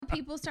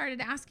people started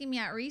asking me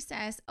at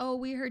recess, "Oh,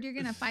 we heard you're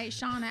gonna fight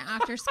Shauna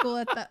after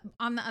school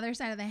on the other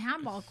side of the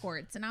handball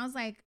courts," and I was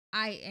like,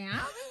 "I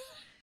am."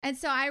 And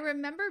so I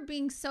remember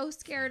being so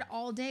scared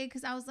all day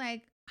because I was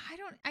like, I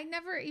don't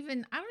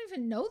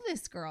even know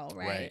this girl,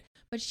 right?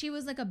 But she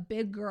was like a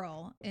big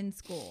girl in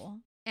school,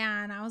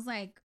 and I was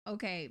like,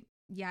 okay,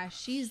 yeah,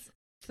 she's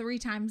 3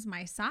 times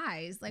my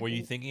size. Like, were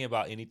you thinking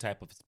about any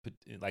type of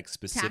like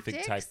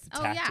specific tactics?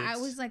 Oh yeah, I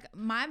was like,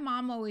 my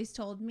mom always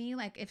told me,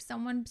 like, if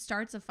someone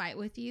starts a fight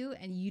with you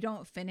and you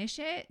don't finish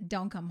it,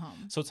 don't come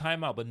home. So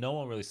time out, but no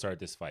one really started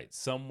this fight.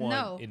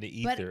 Someone in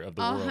the ether of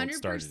the world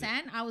started it.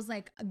 100%, I was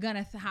like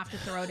gonna have to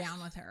throw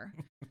down with her.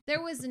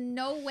 There was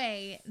no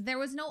way, there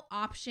was no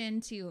option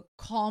to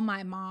call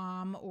my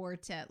mom or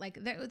to like,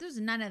 there's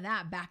none of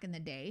that back in the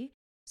day.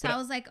 So I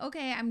was like,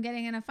 okay, I'm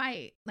getting in a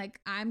fight.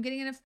 Like, I'm getting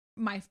in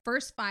my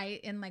first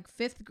fight in like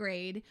 5th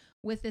grade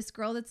with this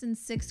girl that's in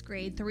 6th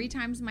grade, 3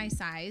 times my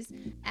size,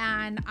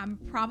 and I'm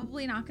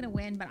probably not going to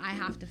win, but I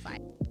have to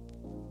fight.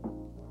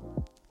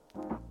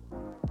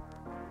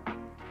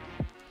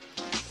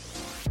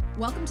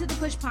 Welcome to the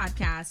Push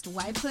Podcast.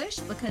 Why push?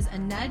 Because a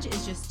nudge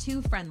is just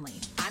too friendly.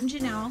 I'm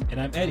Janelle. And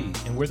I'm Eddie,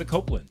 and we're the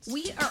Copelands.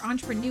 We are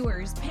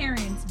entrepreneurs,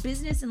 parents,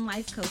 business and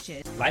life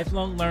coaches,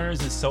 lifelong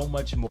learners, and so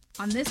much more.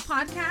 On this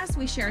podcast,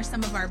 we share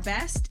some of our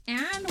best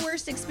and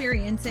worst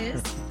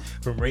experiences.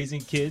 From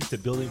raising kids to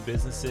building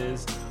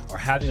businesses or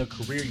having a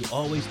career you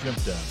always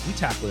dreamt of. We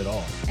tackle it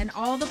all. And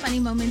all the funny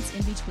moments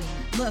in between.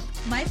 Look,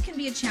 life can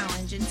be a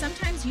challenge, and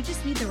sometimes you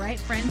just need the right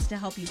friends to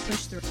help you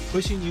push through.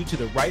 Pushing you to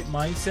the right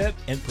mindset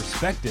and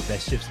perspective that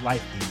shifts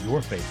life in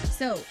your favor.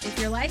 So if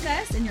you're like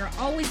us and you're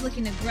always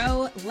looking to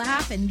grow,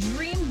 laugh, and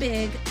dream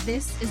big,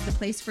 this is the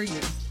place for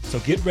you. So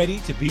get ready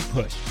to be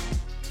pushed.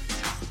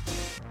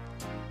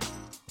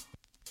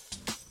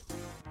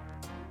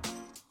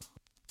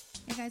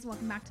 Hey guys,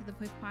 welcome back to the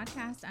Push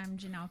Podcast. I'm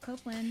Janelle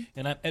Copeland.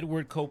 And I'm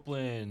Edward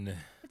Copeland.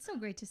 It's so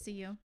great to see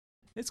you.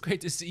 It's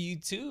great to see you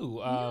too.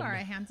 You are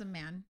a handsome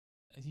man.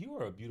 You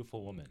are a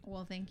beautiful woman.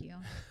 Well, thank you.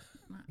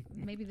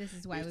 Maybe this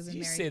is why we've been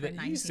married for 19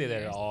 years. You say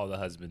that to all the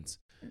husbands.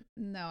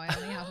 No, I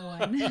only have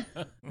one.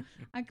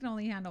 I can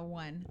only handle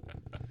one.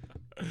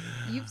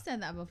 You've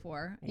said that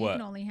before. You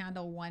can only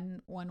handle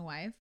one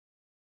wife.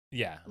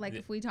 Yeah. Like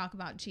if we talk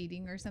about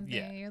cheating or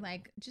something, you're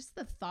like, just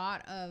the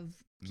thought of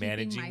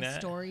managing keeping my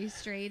story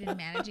straight and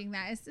managing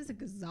that, it's just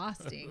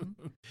exhausting.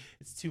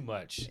 It's too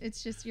much.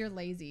 It's just you're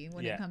lazy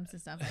when it comes to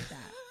stuff like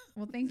that.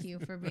 Well, thank you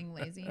for being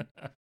lazy.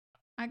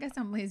 I guess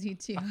I'm lazy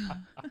too.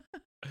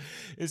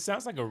 It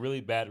sounds like a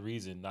really bad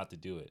reason not to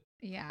do it.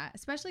 Yeah,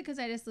 especially because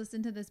I just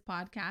listened to this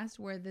podcast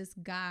where this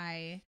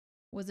guy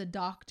was a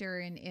doctor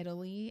in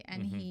Italy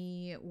and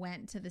he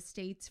went to the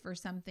States for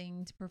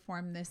something to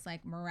perform this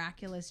like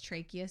miraculous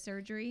trachea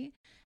surgery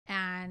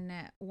and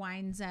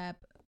winds up,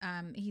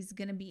 he's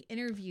going to be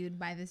interviewed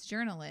by this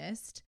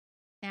journalist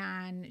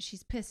and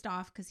she's pissed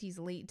off because he's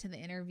late to the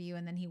interview.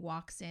 And then he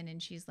walks in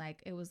and she's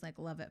like, it was like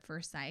love at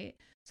first sight.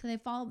 So they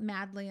fall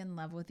madly in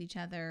love with each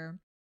other.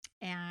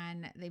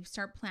 And they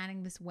start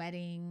planning this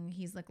wedding.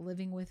 He's like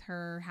living with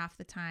her half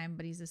the time,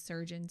 but he's a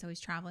surgeon, so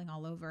he's traveling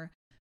all over.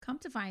 Come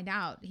to find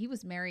out, he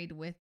was married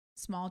with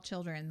small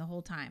children the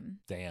whole time.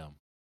 Damn.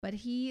 But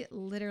he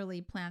literally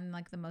planned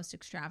like the most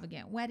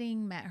extravagant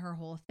wedding, met her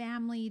whole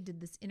family,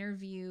 did this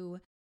interview,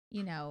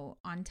 you know,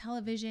 on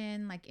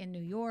television, like in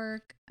New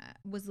York,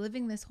 was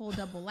living this whole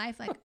double life.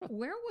 Like,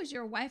 where was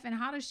your wife and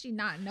how does she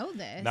not know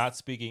this? Not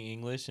speaking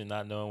English and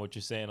not knowing what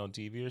you're saying on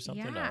TV or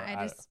something?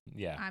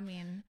 Yeah, I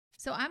mean...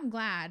 So I'm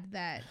glad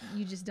that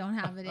you just don't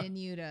have it in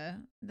you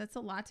that's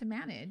a lot to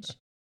manage.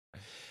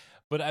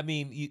 But I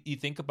mean, you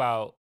think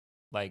about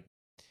like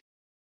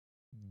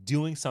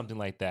doing something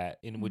like that.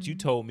 And what you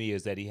told me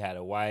is that he had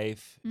a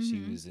wife. She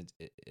was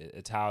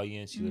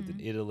Italian. She lived in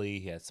Italy.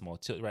 He had small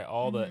children,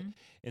 right?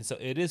 And so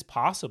it is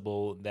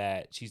possible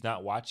that she's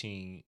not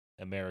watching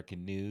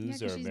American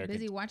news or she's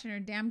busy watching her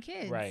damn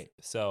kids. Right.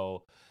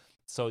 So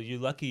you're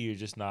lucky you're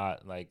just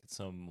not like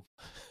some...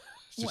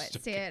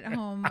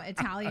 stay-at-home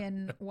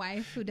Italian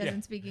wife who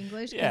doesn't speak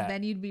English? Because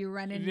then you'd be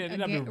running a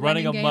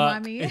game amok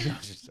on me.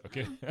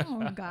 Okay.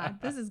 Oh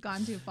God, this has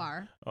gone too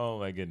far. Oh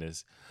my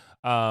goodness,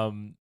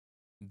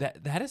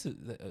 that is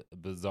a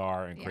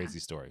bizarre and crazy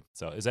story.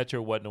 So is that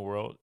your what in the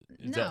world?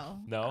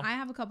 No. I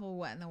have a couple of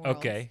what in the world.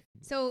 Okay.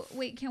 So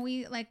wait, can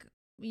we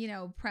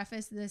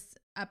preface this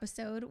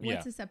episode?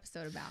 What's this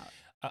episode about?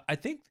 I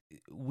think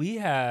we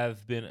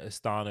have been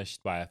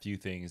astonished by a few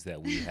things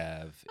that we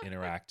have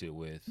interacted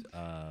with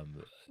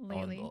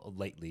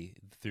lately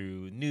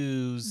through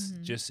news,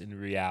 just in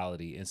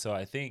reality. And so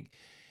I think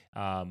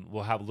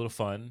we'll have a little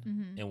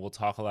fun and we'll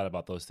talk a lot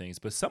about those things.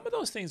 But some of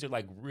those things are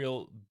like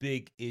real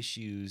big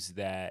issues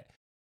that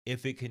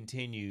if it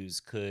continues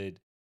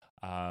could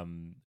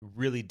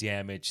really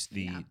damage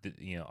the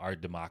our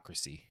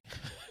democracy.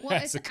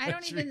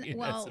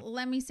 Well,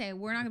 let me say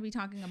we're not going to be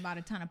talking about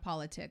a ton of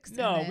politics.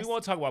 No, we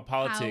won't talk about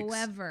politics.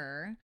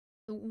 However,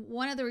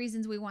 one of the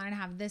reasons we wanted to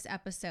have this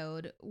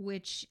episode,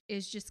 which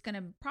is just going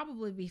to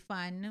probably be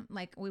fun.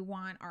 Like, we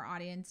want our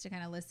audience to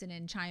kind of listen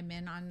and chime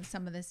in on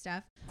some of this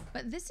stuff.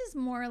 But this is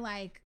more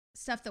like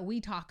stuff that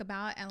we talk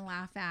about and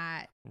laugh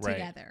at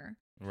together.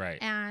 Right.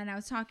 And I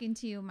was talking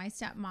to my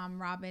stepmom,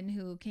 Robin,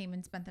 who came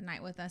and spent the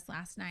night with us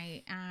last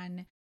night.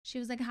 And she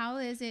was like, how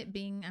is it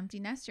being empty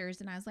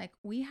nesters? And I was like,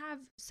 we have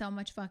so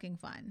much fucking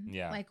fun.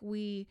 Yeah. Like,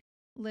 we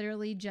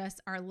literally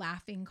just are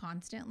laughing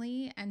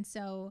constantly. And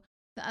so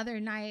the other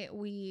night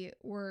we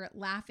were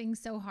laughing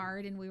so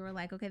hard and we were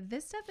like, okay,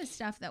 this stuff is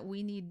stuff that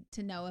we need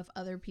to know if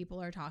other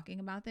people are talking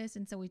about this.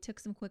 And so we took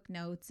some quick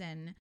notes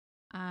and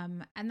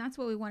that's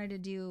what we wanted to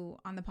do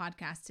on the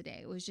podcast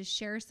today, was just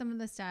share some of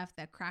the stuff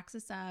that cracks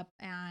us up.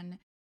 And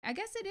I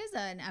guess it is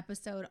an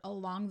episode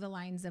along the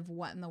lines of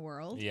what in the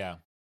world. Yeah.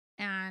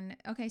 And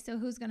okay, so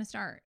who's going to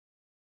start?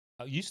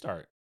 You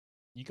start.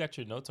 You got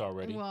your notes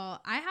already. Well,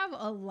 I have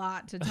a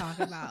lot to talk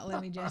about.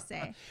 Let me just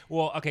say.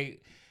 Well, okay.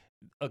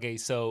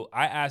 So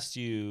I asked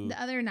you the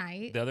other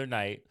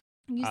night.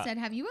 You said,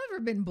 "Have you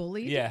ever been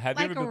bullied?" Yeah, have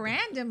you ever been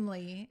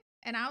randomly?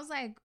 And I was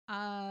like,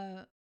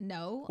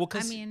 no. Well,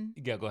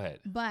 yeah, go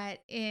ahead. But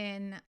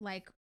in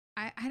like,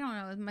 I don't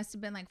know, it must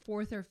have been like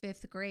 4th or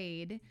 5th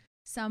grade.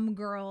 Some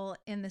girl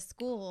in the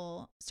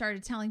school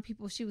started telling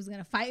people she was going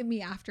to fight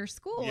me after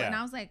school, and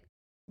I was like,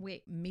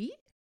 "Wait, me?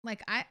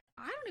 Like, I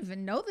don't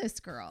even know this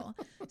girl."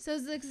 So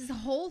it's like this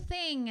whole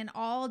thing, and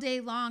all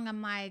day long,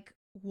 I'm like,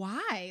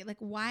 why? Like,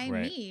 why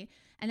me?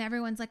 And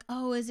everyone's like,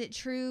 oh, is it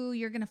true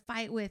you're going to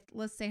fight with,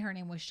 let's say her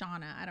name was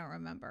Shauna. I don't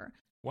remember.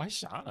 Why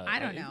Shauna? I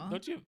don't know.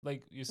 Don't you,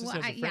 like, your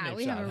sister has a friend named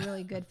we Shauna. have a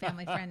really good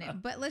family friend name.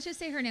 But let's just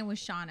say her name was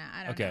Shauna.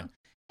 I don't know.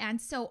 And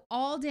so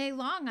all day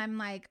long, I'm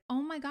like,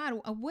 oh my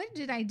God, what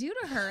did I do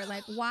to her?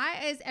 Like,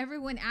 why is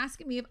everyone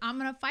asking me if I'm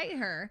going to fight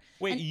her?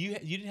 Wait, you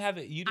didn't have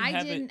it?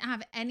 I didn't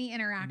have any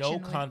interaction. No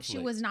with conflict. She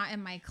was not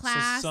in my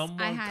class. So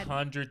someone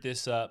conjured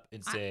this up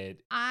and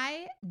said,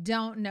 I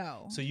don't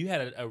know. So you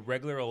had a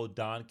regular old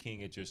Don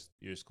King at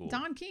your school.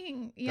 Don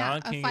King, yeah,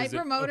 Don King a fight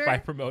promoter. A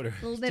fight promoter.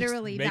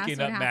 Literally, just making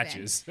that's what up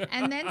happened. Matches.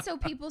 And then so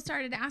people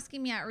started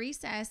asking me at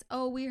recess,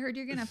 oh, we heard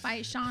you're going to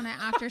fight Shauna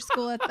after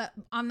school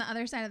on the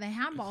other side of the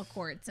handball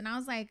courts. And I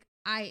was like,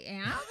 I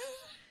am.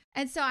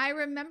 And so I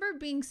remember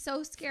being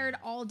so scared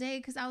all day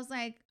because I was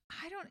like,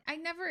 I don't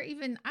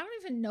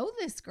even know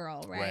this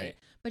girl, right?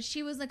 But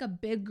she was like a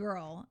big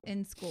girl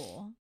in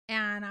school.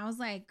 And I was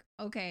like,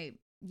 okay,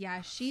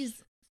 yeah,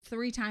 she's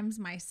 3 times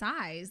my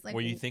size. Like, were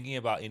you thinking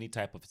about any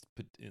type of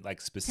like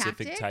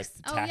specific type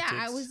of tactics? Oh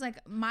yeah, I was like,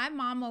 my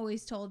mom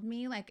always told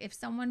me, like, if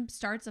someone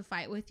starts a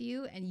fight with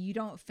you and you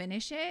don't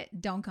finish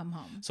it, don't come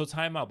home. So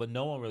time out, but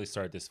no one really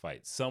started this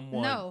fight.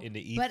 Someone in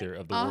the ether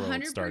of the world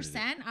started it.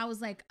 100%, I was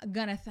like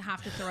gonna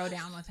have to throw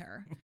down with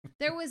her.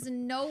 There was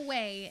no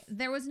way,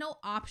 there was no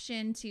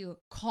option to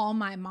call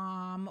my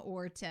mom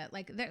or to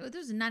like,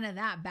 there's none of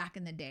that back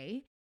in the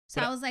day.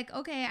 So I was like,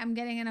 okay, I'm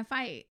getting in a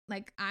fight.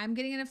 Like, I'm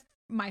getting in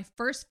my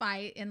first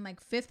fight in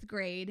like 5th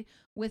grade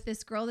with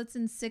this girl that's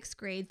in 6th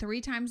grade,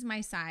 3 times my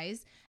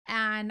size.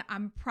 And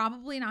I'm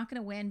probably not going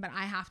to win, but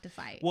I have to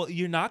fight. Well,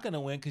 you're not going to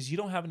win because you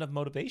don't have enough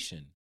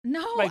motivation.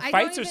 No, like, I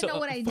don't even know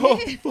what I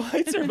did.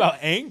 Fights are about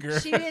anger.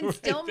 She didn't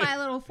steal my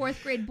little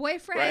 4th grade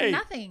boyfriend.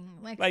 Nothing.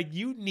 Like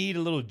you need a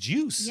little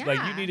juice. Yeah. Like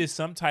you needed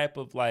some type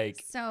of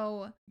like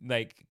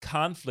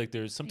conflict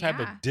or some type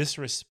of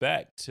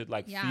disrespect to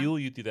like fuel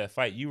you through that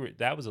fight.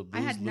 That was a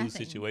lose-lose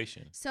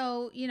situation.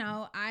 So,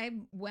 I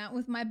went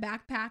with my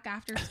backpack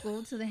after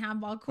school to the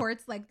handball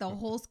courts like the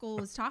whole school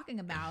was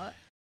talking about.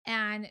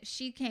 And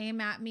she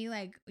came at me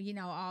like,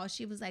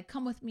 she was like,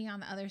 come with me on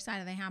the other side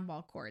of the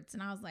handball courts.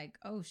 And I was like,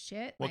 oh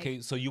shit. Like,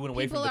 okay, so you went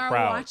away from the crowd. People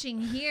are watching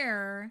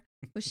here,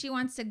 but she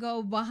wants to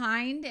go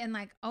behind and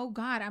like, oh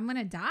God, I'm going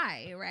to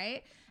die.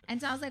 Right. And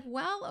so I was like,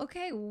 well,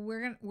 okay,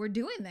 we're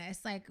doing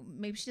this. Like,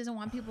 maybe she doesn't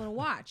want people to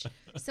watch.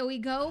 So we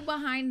go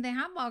behind the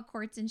handball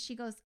courts and she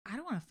goes, I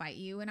don't want to fight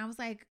you. And I was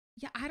like,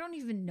 yeah, I don't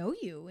even know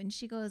you. And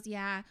she goes,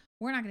 yeah,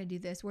 we're not going to do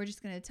this. We're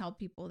just going to tell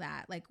people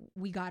that like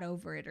we got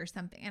over it or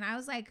something. And I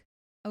was like,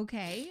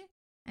 okay.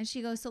 And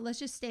she goes, so let's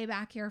just stay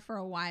back here for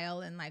a while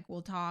and like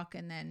we'll talk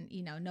and then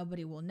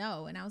nobody will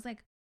know. And I was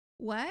like,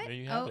 what?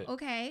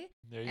 Okay.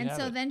 And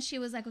so then she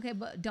was like, okay,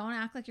 but don't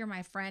act like you're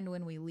my friend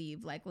when we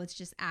leave. Like, let's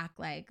just act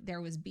like there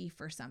was beef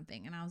or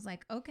something. And I was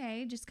like,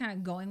 okay, just kind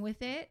of going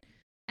with it.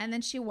 And then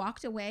she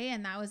walked away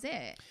and that was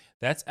it.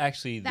 That's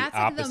actually the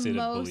opposite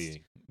of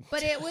bullying.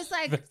 But it was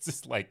like, that's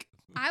just like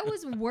I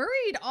was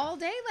worried all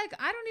day. Like,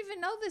 I don't even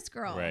know this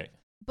girl. Right.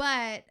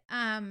 But,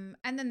 and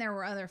then there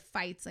were other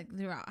fights like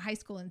throughout high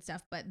school and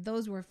stuff, but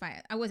those were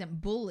fights. I wasn't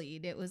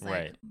bullied. It was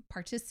like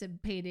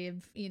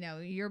participative,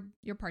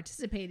 you're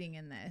participating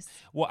in this.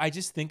 Well, I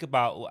think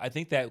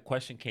that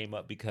question came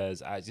up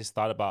because I just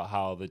thought about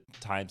how the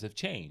times have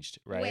changed,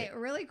 right? Wait,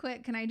 really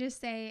quick. Can I just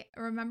say,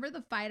 remember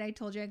the fight I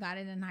told you I got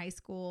in high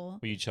school?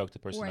 Where you choked the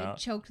person out? Where I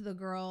choked the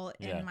girl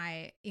in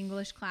my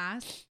English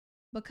class?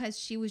 Because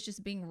she was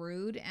just being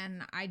rude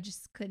and I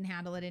just couldn't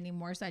handle it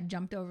anymore. So I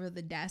jumped over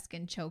the desk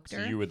and choked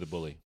her. So you were the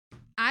bully.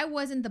 I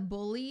wasn't the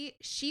bully.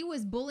 She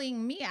was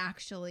bullying me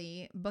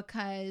actually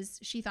because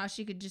she thought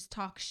she could just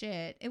talk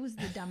shit. It was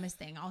the dumbest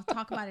thing. I'll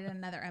talk about it in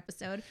another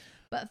episode.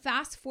 But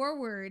fast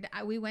forward,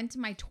 we went to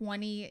my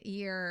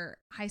 20-year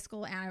high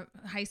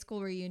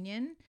school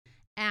reunion,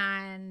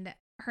 and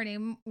her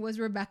name was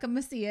Rebecca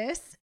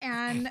Macias,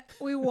 and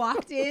we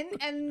walked in,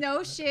 and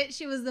no shit,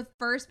 she was the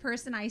first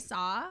person I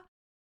saw,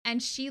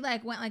 and she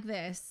like went like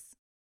this.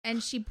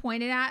 And she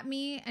pointed at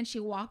me and she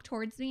walked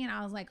towards me, and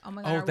I was like, oh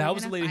my God. Oh, that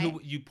was the lady who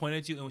you pointed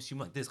at you and she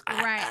went this.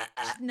 Right.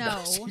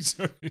 No.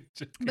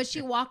 But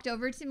she walked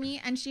over to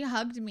me and she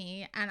hugged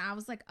me, and I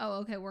was like, oh,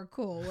 okay, we're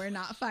cool. We're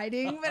not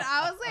fighting. But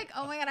I was like,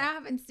 oh my God, I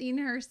haven't seen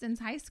her since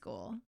high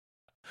school.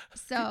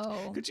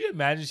 So could you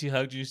imagine she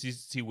hugged you?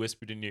 She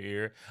whispered in your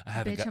ear, I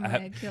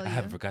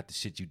haven't forgot the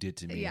shit you did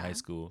to me in high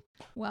school.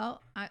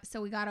 Well, so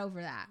we got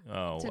over that.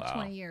 Oh, it took wow.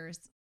 20 years.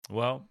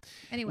 Well,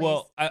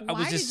 anyways, I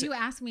why did you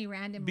ask me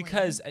randomly?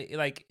 Because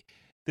like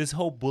this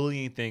whole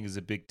bullying thing is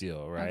a big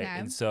deal, right? Okay.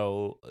 And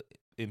so,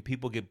 and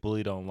people get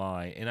bullied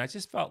online, and I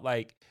just felt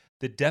like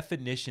the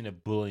definition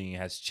of bullying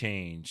has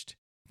changed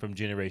from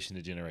generation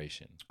to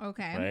generation.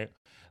 Okay. Right?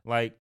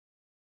 Like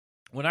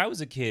when I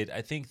was a kid,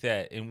 I think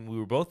that, and we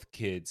were both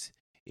kids,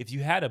 if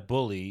you had a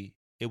bully,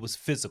 it was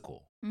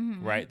physical.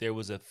 Mm-hmm. Right, there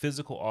was a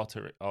physical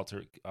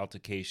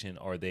altercation,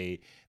 or they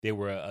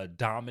were a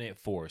dominant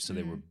force. So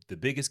they were the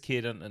biggest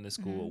kid in the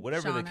school,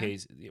 whatever the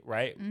case,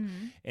 right?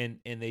 And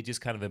they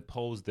just kind of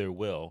imposed their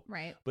will.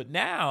 Right. But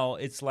now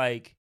it's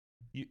like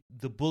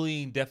the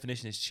bullying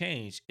definition has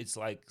changed. It's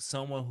like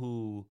someone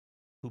who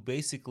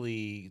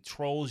basically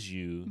trolls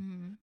you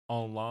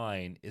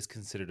online is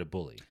considered a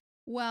bully.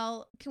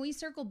 Well, can we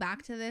circle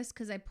back to this?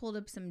 Because I pulled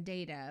up some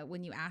data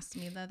when you asked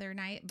me the other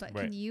night. But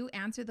Right. Can you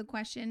answer the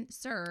question,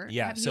 sir?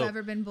 Yeah. Have you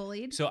ever been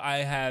bullied? So I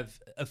have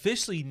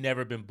officially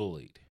never been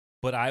bullied.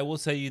 But I will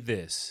tell you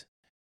this.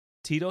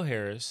 Tito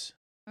Harris.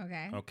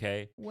 Okay.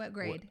 Okay. What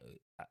grade?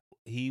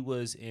 He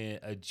was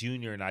a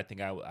junior, and I think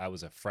I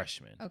was a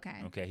freshman.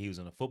 Okay. Okay. He was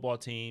on a football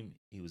team.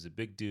 He was a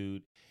big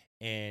dude.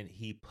 And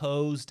he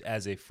posed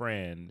as a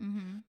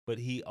friend. But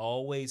he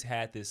always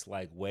had this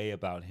like way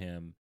about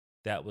him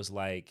that was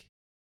like,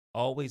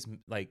 always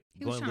like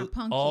he was going trying to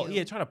punk you.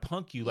 Yeah, trying to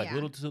punk you like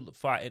little to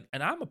fight.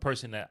 And I'm a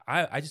person that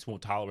I just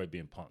won't tolerate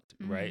being punked,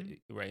 right?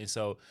 And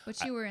so,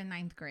 but you were in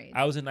 9th grade.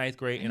 I was in 9th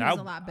grade, and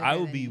I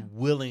would be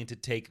willing to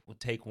take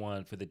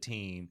one for the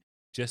team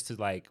just to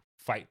like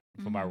fight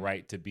for my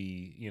right to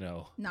be,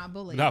 not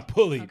bullied.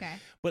 Okay.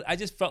 But I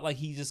just felt like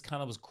he just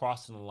kind of was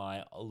crossing the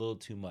line a little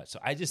too much. So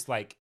I just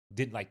like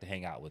didn't like to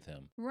hang out with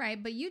him.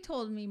 Right, but you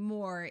told me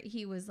more.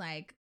 He was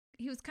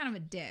kind of a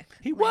dick.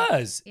 He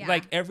was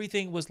like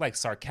everything was like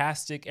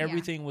sarcastic.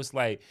 Everything was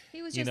like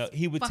he was just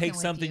he would take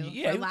something.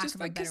 He was just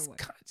like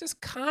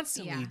just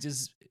constantly,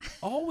 just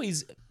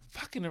always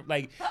fucking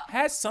like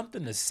had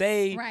something to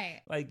say.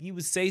 Right. Like you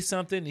would say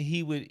something, and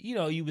he would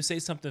you would say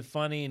something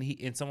funny,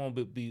 and someone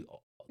would be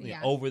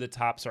over the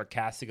top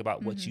sarcastic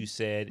about what you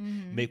said,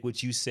 make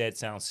what you said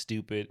sound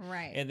stupid.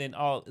 Right. And then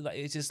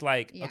it's just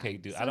like, okay,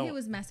 dude, so he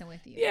was messing with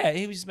you. Yeah,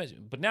 he was just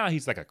messing. But now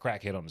he's like a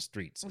crackhead on the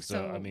streets.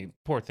 So I mean,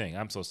 poor thing.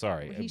 I'm so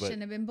sorry. He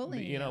shouldn't have been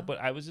bullying you. But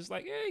I was just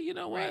like, yeah, you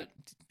know what?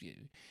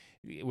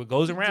 What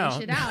goes around,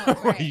 dish it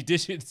out, right. You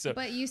dish it. So.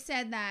 But you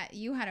said that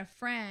you had a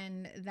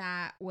friend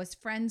that was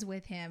friends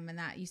with him, and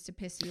that used to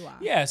piss you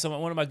off. Yeah, so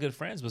one of my good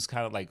friends was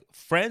kind of like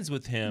friends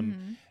with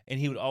him, and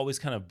he would always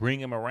kind of bring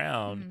him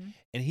around,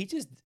 and he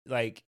just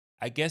like,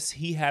 I guess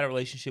he had a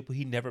relationship where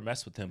he never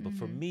messed with him, but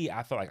for me,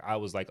 I felt like I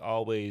was like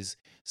always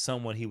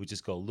someone he would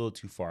just go a little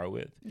too far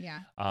with.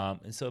 Yeah.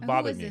 And so it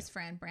bothered me. Who was this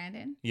friend,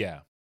 Brandon? Yeah.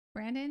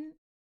 Brandon?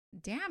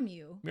 Damn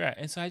you. Yeah,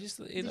 and so I just,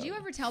 Did you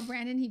ever tell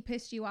Brandon he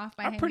pissed you off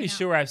by I'm pretty out?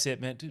 sure I've said,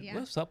 man, dude,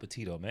 what's up with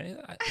Tito, man?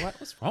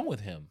 What's wrong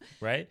with him,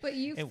 right? But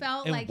you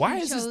felt like why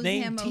he is chose his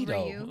name him Tito?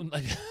 over you.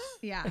 Like,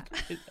 yeah.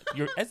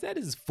 Is that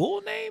his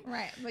full name?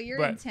 Right, but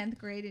you're in 10th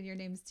grade and your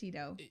name's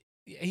Tito.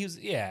 He was,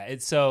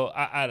 and so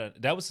I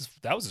don't. That was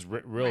his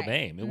real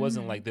name. It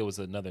wasn't like there was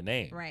another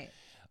name, right?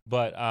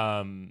 But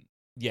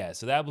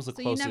so that was the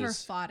closest. You never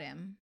fought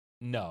him.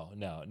 No,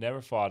 never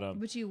fought him.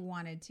 But you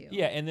wanted to.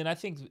 Yeah, and then I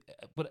think,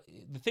 but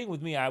the thing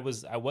with me, I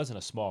wasn't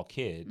a small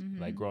kid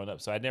like growing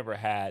up, so I never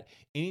had.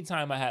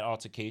 Anytime I had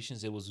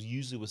altercations, it was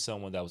usually with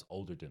someone that was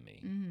older than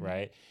me,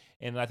 right?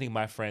 And I think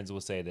my friends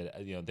will say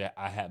that that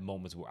I had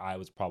moments where I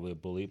was probably a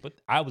bully, but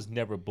I was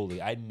never a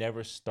bully. I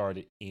never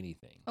started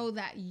anything. Oh,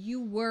 that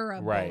you were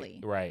a bully,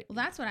 right? Well,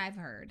 that's what I've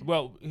heard.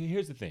 Well,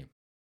 here's the thing.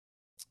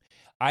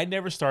 I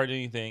never started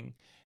anything.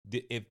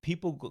 If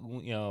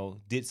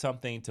people, did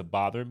something to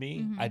bother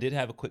me, I did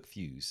have a quick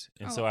fuse,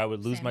 and so I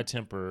would lose my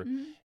temper,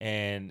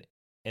 and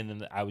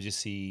then I would just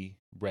see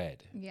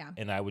red,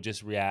 and I would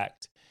just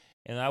react,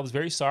 and I was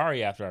very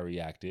sorry after I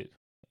reacted,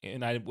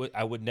 and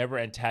I would never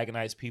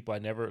antagonize people. I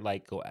never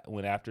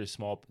went after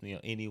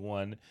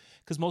anyone,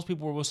 because most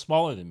people were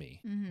smaller than me,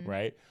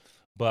 right?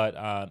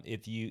 But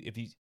if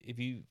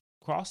you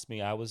crossed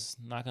me, I was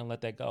not gonna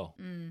let that go.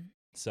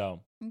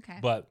 So okay,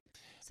 but.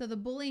 So the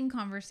bullying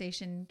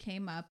conversation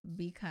came up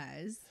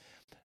because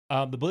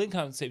The bullying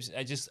conversation,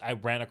 I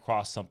ran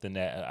across something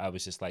that I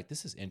was just like,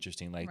 this is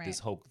interesting. Like this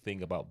whole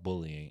thing about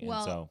bullying.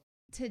 Well, and so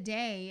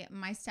today,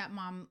 my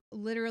stepmom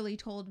literally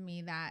told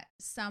me that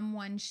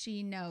someone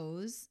she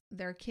knows,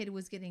 their kid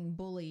was getting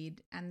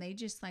bullied, and they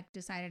just like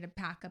decided to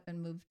pack up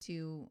and move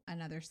to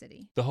another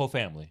city. the whole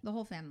family. The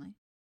whole family.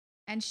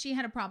 And she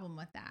had a problem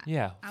with that.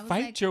 Yeah. I was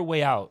Fight like, your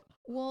way out.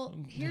 Well,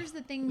 here's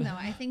the thing, though.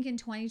 I think in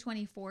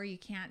 2024, you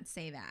can't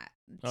say that.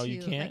 Oh,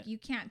 you can't? Like, you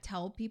can't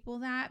tell people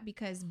that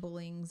because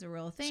bullying's a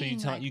real thing.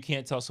 So you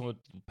can't tell someone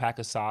to pack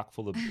a sock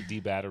full of D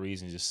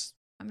batteries and just...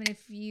 I mean,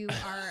 if you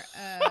are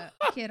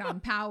a kid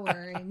on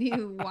Power and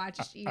you watch,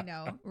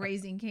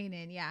 Raising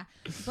Kanan, yeah.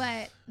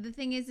 But the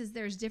thing is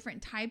there's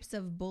different types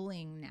of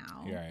bullying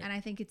now. Right. And I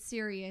think it's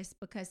serious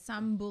because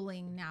some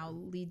bullying now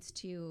leads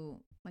to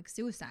like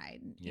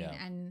suicide. Yeah.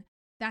 And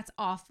that's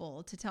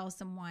awful to tell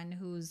someone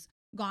who's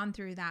gone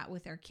through that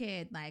with their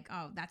kid, like,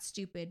 oh, that's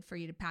stupid for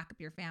you to pack up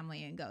your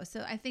family and go.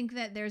 So I think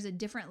that there's a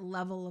different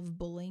level of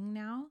bullying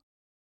now.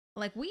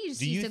 Like we used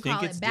to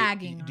call it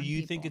bagging. Do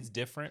you think it's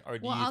different, or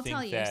do you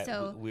think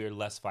that we're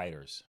less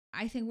fighters?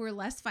 I think we're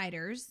less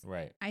fighters.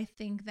 Right. I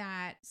think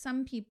that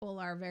some people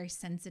are very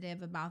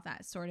sensitive about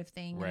that sort of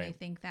thing. Right. And they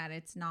think that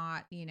it's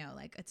not,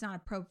 like it's not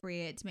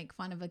appropriate to make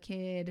fun of a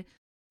kid.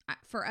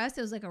 For us,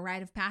 it was like a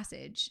rite of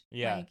passage.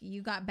 Yeah. Like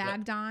you got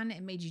bagged on,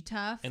 it made you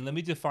tough. And let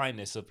me define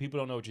this so people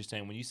don't know what you're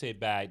saying. When you say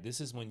bag,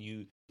 this is when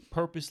you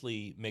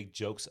purposely make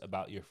jokes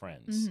about your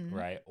friends,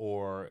 right?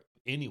 Or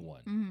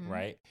anyone,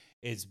 right?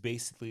 It's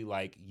basically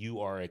like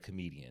you are a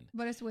comedian.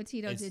 But it's what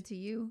Tito did to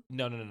you.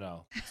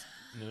 No.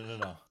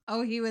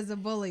 Oh, he was a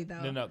bully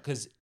though. No,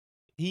 because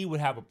he would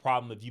have a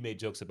problem if you made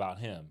jokes about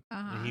him.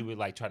 And he would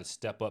like try to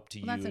step up to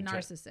you. That's a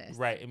narcissist.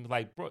 Right. And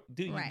like, bro,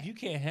 dude, you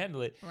can't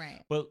handle it.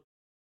 Right. But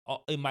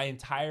in my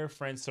entire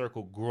friend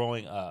circle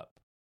growing up,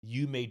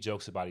 you made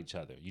jokes about each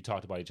other. You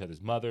talked about each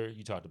other's mother.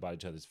 You talked about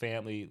each other's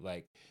family.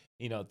 Like,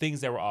 things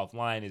that were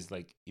offline is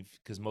like,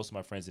 because most of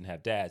my friends didn't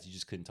have dads, you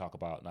just couldn't talk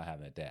about not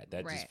having a dad.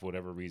 That just, for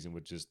whatever reason,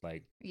 would just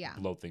like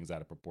blow things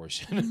out of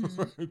proportion.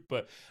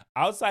 But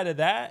outside of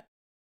that,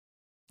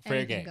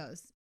 fair game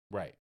goes.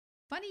 Right.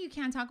 Funny you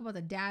can't talk about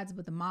the dads,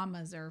 but the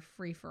mamas are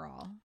free for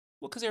all.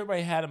 Well, because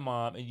everybody had a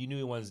mom, and you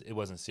knew it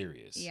wasn't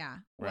serious. Yeah.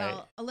 Right?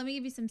 Well, let me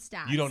give you some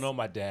stats. You don't know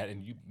my dad,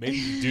 and maybe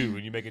you do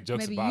when you're making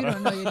jokes about him. Maybe you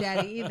don't know your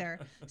daddy either.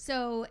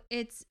 So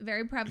it's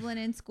very prevalent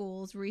in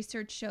schools.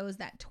 Research shows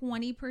that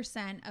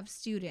 20% of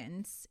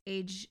students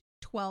age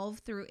 12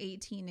 through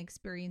 18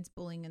 experience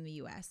bullying in the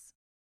U.S.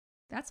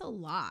 That's a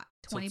lot.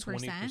 20%.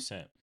 So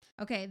 20%.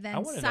 Okay, then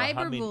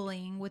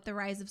cyberbullying, with the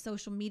rise of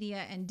social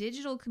media and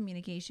digital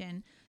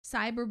communication,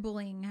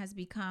 cyberbullying has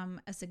become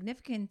a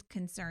significant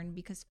concern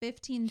because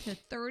 15 to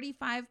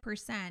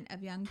 35%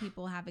 of young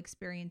people have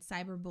experienced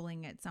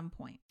cyberbullying at some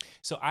point.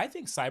 So I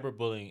think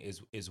cyberbullying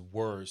is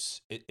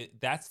worse.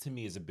 That's to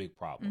me is a big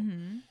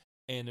problem.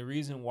 And the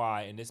reason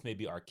why, and this may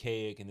be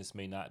archaic and this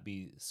may not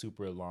be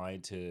super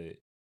aligned to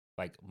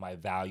like my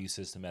value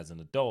system as an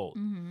adult,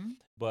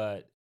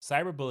 but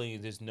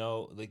cyberbullying, there's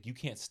no, like, you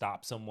can't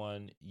stop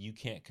someone, you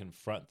can't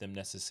confront them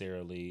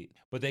necessarily,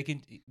 but they can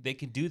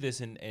do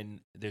this and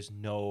there's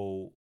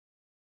no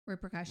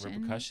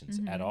repercussions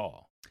at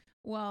all.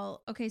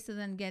 Well, okay, so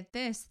then get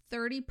this,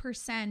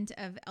 30%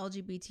 of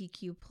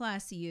LGBTQ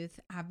plus youth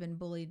have been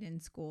bullied in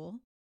school.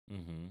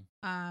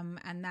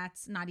 And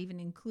that's not even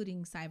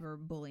including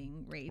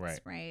cyberbullying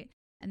rates, right?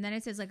 And then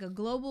it says like a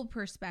global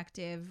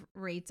perspective,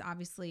 rates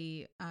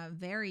obviously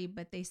vary,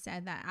 but they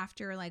said that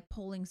after like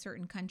polling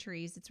certain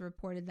countries, it's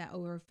reported that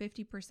over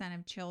 50%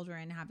 of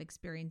children have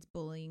experienced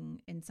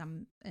bullying in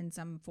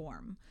some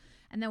form.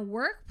 And then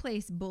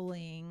workplace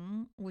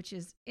bullying, which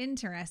is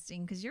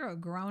interesting because you're a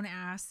grown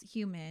ass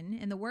human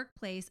in the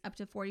workplace, up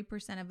to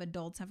 40% of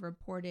adults have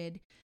reported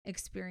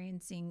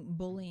experiencing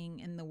bullying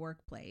in the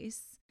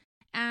workplace.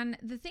 And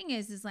the thing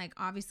is like,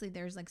 obviously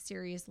there's like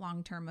serious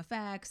long-term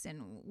effects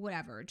and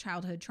whatever,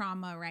 childhood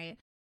trauma, right?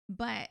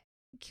 But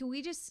can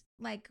we just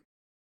like,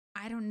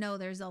 I don't know,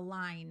 there's a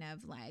line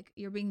of like,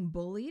 you're being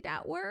bullied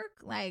at work.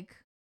 Like,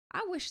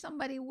 I wish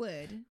somebody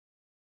would.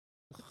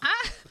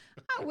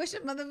 I wish a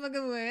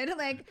motherfucker would,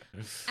 like,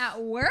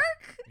 at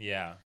work.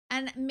 Yeah.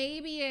 And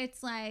maybe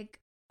it's like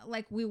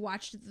we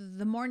watched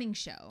the morning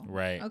show.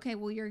 Right. Okay,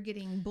 well, you're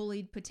getting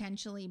bullied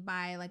potentially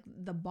by like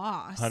the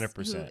boss.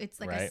 100%.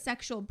 It's like a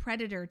sexual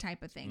predator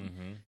type of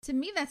thing. To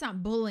me, that's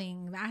not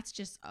bullying. That's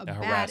just a bad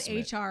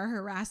harassment. HR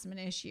harassment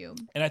issue.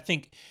 And I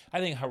think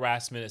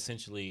harassment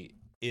essentially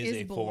is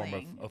a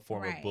bullying.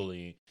 form of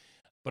bullying.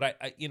 But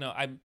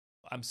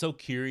I'm so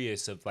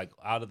curious of like,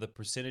 out of the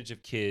percentage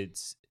of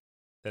kids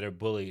that are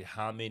bullied,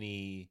 how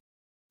many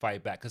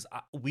fight back? Because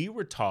we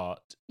were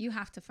taught you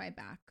have to fight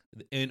back.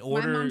 In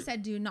order, my mom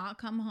said, "Do not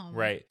come home."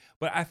 Right,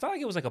 but I felt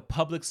like it was like a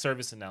public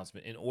service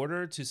announcement. In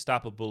order to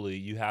stop a bully,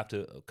 you have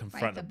to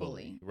confront a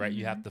bully, right?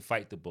 You have to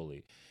fight the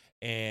bully,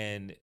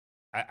 and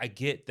I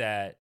get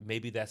that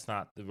maybe that's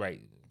not the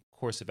right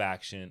course of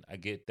action. I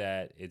get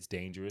that it's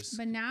dangerous,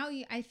 but now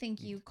I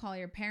think you call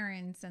your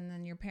parents, and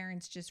then your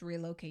parents just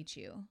relocate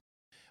you.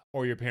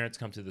 or your parents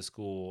come to the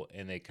school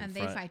and they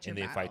confront and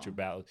they fight your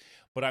battle.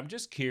 But I'm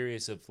just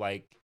curious if,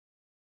 like,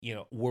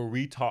 were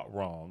we taught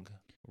wrong,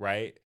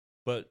 right?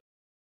 But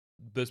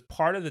there's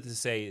part of it to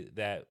say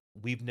that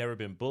we've never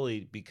been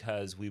bullied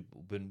because we've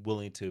been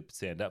willing to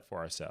stand up for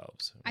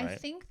ourselves, right? I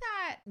think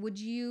that would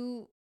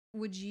you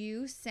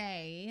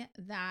say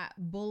that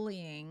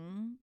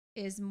bullying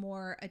is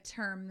more a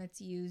term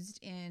that's used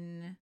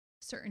in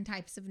certain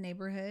types of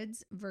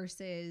neighborhoods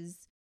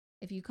versus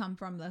if you come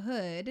from the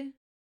hood,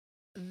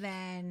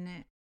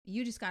 then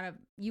you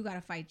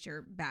gotta fight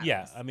your battles.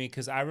 Yeah, I mean,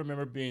 because I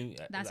remember being.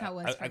 That's how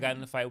it was. I got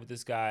in a fight with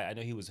this guy. I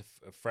know he was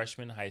a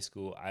freshman in high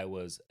school. I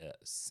was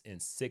in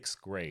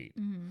 6th grade,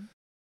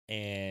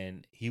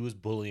 and he was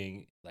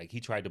bullying. Like,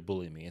 he tried to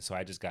bully me, and so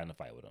I just got in a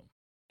fight with him,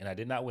 and I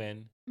did not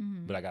win,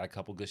 but I got a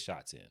couple good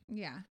shots in.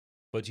 Yeah.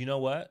 But you know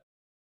what?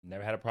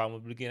 Never had a problem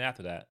with it again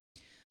after that.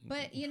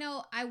 But,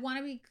 I want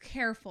to be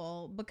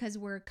careful because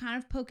we're kind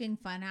of poking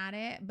fun at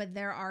it, but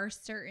there are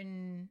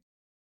certain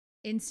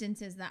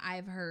instances that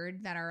I've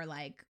heard that are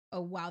like, oh,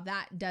 wow,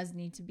 that does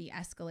need to be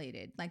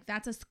escalated. Like,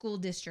 that's a school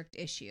district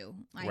issue.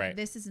 Like, right.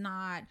 This is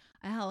not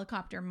a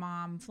helicopter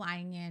mom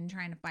flying in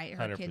trying to fight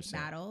her 100%. Kid's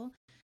battle.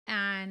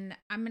 And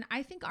I mean,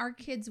 I think our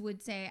kids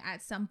would say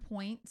at some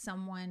point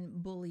someone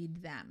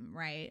bullied them,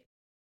 right?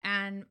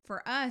 And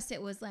for us,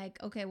 it was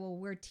like, okay, well,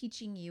 we're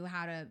teaching you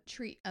how to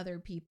treat other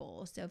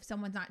people. So if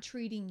someone's not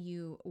treating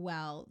you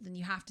well, then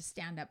you have to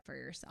stand up for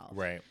yourself.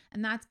 Right.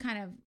 And that's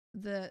kind of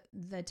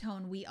the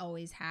tone we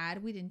always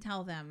had. We didn't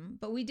tell them,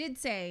 but we did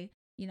say,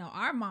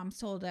 our moms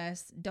told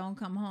us, don't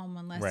come home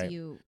unless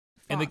you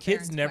fought and the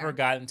kids never square.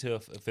 got into a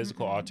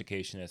physical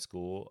altercation at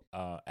school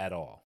at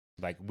all.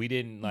 Like, we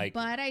didn't like.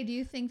 But I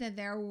do think that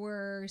there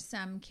were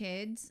some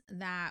kids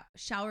that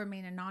shall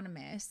remain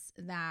anonymous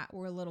that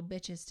were little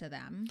bitches to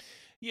them.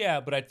 Yeah,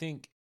 but I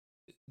think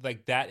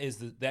like I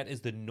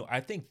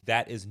think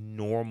that is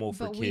normal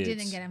for kids. But we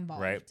didn't get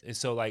involved, right? And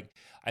so, like,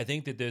 I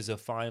think that there's a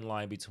fine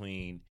line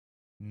between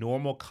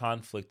normal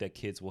conflict that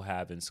kids will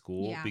have in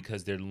school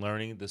because they're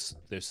learning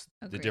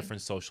the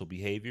different social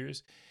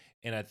behaviors,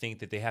 and I think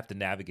that they have to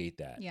navigate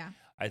that. Yeah,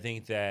 I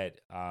think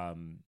that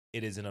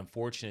it is an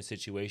unfortunate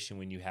situation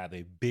when you have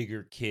a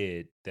bigger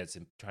kid that's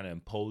trying to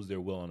impose their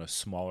will on a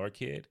smaller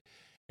kid,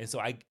 and so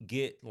I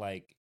get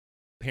like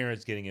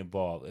parents getting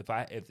involved.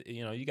 If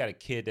you got a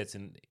kid that's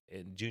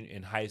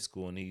in high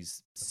school and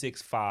he's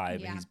 6'5"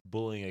 and he's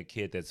bullying a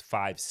kid that's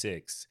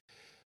 5'6".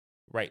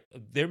 Right.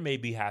 There may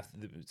be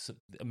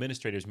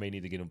administrators may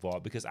need to get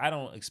involved because I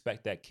don't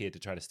expect that kid to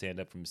try to stand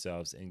up for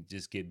themselves and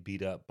just get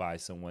beat up by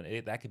someone.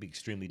 That could be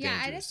extremely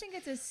dangerous. Yeah, I just think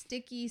it's a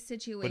sticky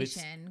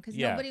situation because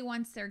nobody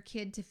wants their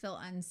kid to feel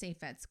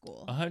unsafe at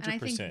school. 100%. And I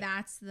think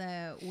that's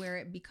where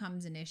it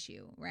becomes an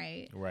issue,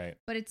 right? Right.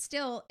 But it's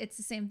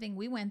the same thing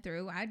we went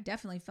through. I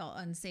definitely felt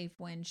unsafe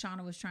when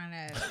Shauna was trying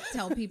to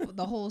tell people,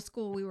 the whole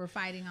school, we were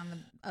fighting on the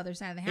other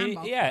side of the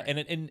handball court.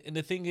 And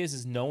the thing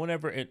is no one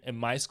ever in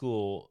my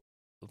school,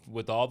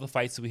 with all the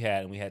fights we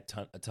had, and we had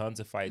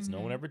tons of fights, no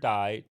one ever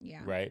died,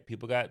 right?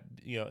 People got,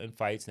 in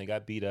fights and they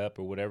got beat up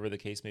or whatever the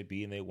case may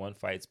be, and they won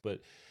fights.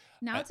 But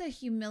now it's a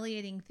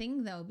humiliating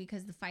thing, though,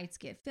 because the fights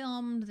get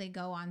filmed. They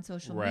go on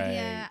social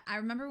media. I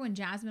remember when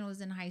Jasmine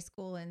was in high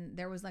school and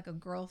there was like a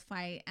girl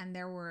fight and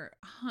there were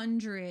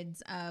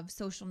hundreds of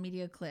social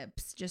media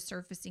clips just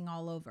surfacing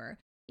all over.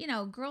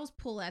 Girls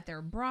pull at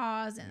their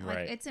bras and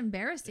like it's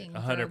embarrassing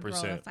 100%. For a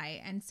girl to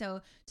fight. And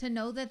so to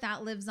know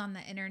that lives on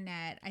the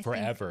internet,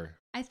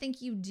 I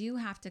think you do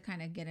have to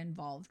kind of get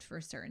involved for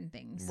certain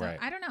things. So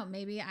I don't know,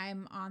 maybe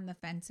I'm on the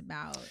fence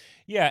about.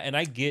 Yeah, and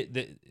I get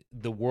that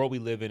the world we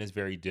live in is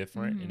very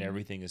different and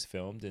everything is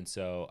filmed. And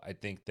so I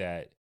think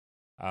that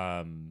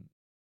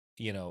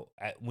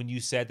when you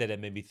said that,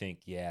 it made me think,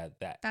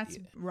 that's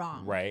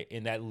wrong, right?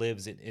 And that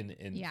lives in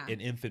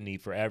infamy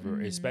forever,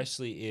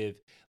 especially if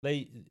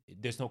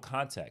there's no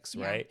context,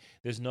 right?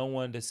 There's no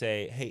one to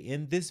say, hey,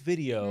 in this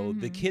video,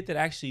 the kid that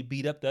actually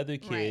beat up the other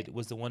kid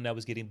was the one that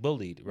was getting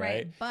bullied,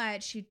 right?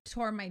 But she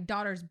tore my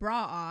daughter's bra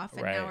off,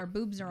 and now her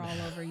boobs are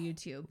all over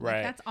YouTube.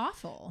 Like, that's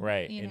awful,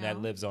 right? And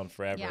that lives on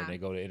forever. And they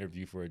go to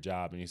interview for a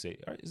job, and you say,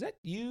 is that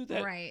you?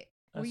 Right.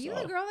 Were you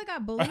the girl that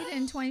got bullied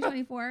in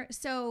 2024?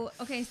 So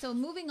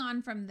moving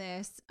on from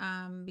this,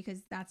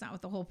 because that's not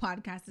what the whole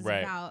podcast is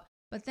about.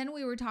 But then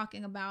we were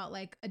talking about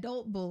like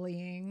adult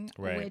bullying,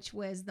 which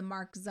was the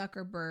Mark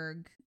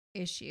Zuckerberg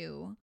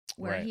issue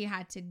where he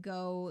had to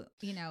go,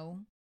 you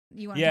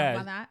want to talk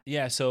about that?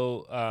 Yeah.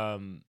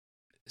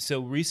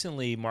 So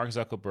recently, Mark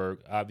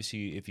Zuckerberg,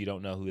 obviously, if you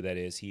don't know who that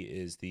is, he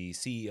is the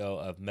CEO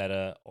of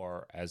Meta,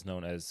 or as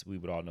known as, we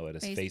would all know it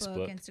as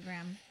Facebook.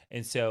 Instagram.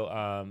 And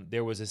so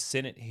there was a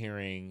Senate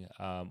hearing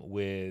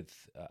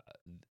with,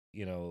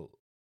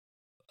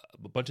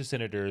 a bunch of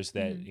senators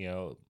that,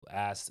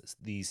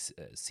 asked these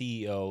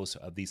CEOs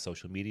of these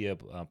social media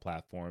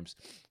platforms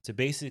to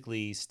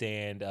basically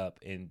stand up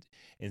and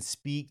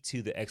speak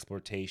to the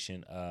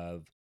exploitation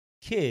of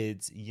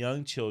kids,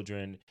 young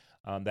children,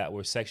 that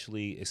were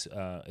sexually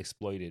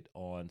exploited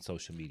on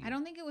social media. I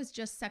don't think it was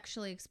just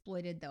sexually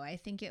exploited, though. I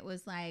think it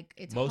was like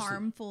it's Mostly,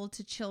 harmful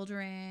to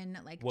children.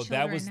 Like well,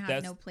 children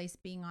have no place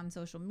being on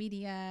social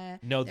media.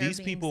 No, They're these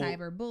being people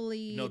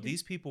cyberbullied. No,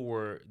 these people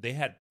were. They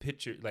had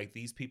pictures like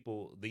these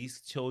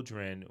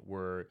children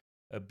were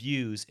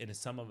abused, and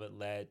some of it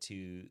led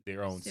to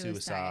their own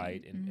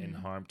suicide and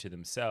harm to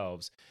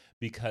themselves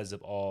because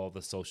of all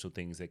the social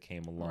things that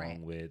came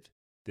along with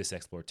this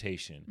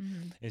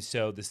exploitation. And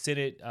so the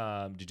Senate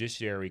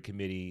Judiciary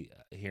Committee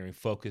hearing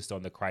focused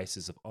on the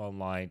crisis of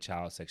online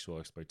child sexual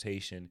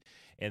exploitation.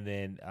 And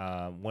then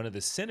one of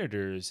the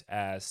senators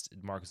asked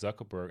Mark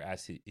Zuckerberg,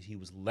 as he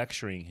was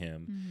lecturing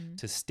him,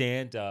 to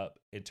stand up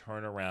and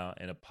turn around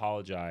and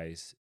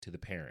apologize to the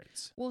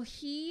parents. Well,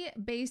 he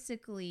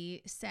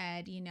basically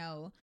said,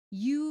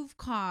 you've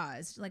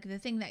caused, like, the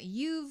thing that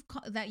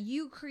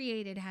you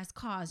created has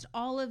caused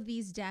all of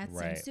these deaths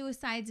and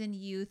suicides in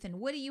youth.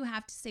 And what do you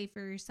have to say for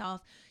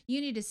yourself?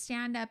 You need to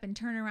stand up and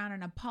turn around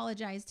and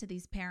apologize to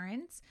these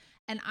parents.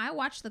 And I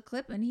watched the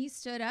clip, and he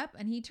stood up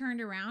and he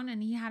turned around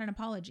and he had an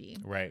apology.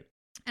 Right.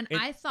 And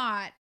I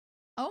thought,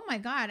 oh my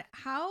God,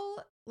 how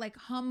like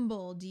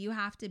humble do you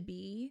have to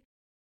be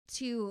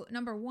to,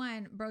 number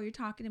one, bro, you're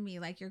talking to me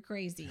like you're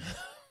crazy.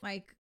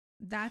 Like,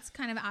 that's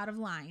kind of out of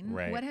line.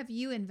 Right. What have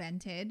you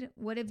invented?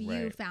 What have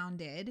you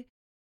founded?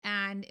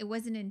 And it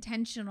wasn't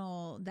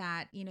intentional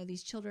that,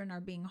 these children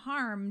are being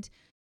harmed.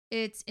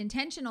 It's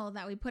intentional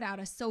that we put out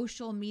a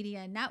social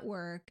media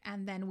network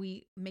and then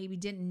we maybe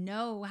didn't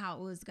know how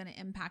it was going to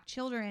impact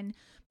children.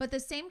 But the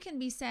same can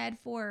be said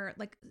for,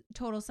 like,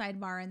 total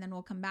sidebar, and then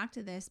we'll come back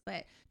to this.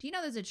 But do you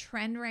know there's a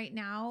trend right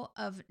now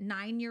of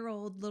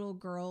 9-year-old little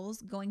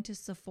girls going to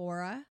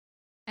Sephora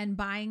and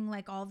buying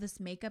like all this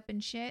makeup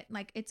and shit?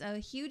 Like, it's a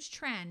huge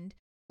trend.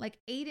 Like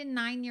 8 and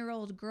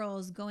 9-year-old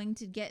girls going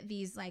to get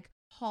these like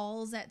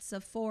hauls at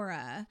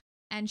Sephora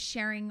and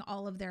sharing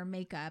all of their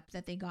makeup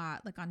that they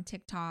got like on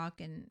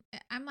TikTok. And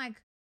I'm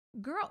like,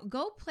 girl,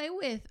 go play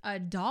with a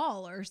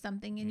doll or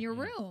something in your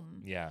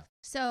room. Yeah.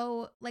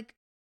 So, like,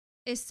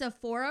 is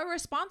Sephora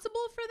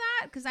responsible for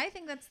that? Because I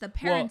think that's the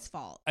parents'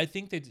 fault. I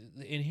think that,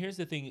 and here's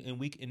the thing,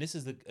 and this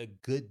is a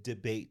good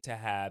debate to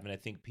have, and I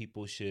think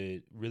people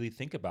should really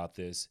think about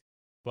this.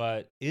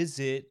 But is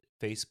it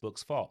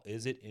Facebook's fault?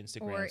 Is it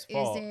Instagram's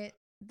fault? Or is it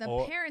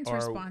the parents'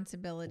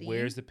 responsibility?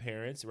 Where's the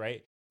parents,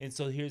 right? And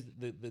so here's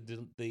the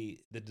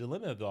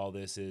dilemma of all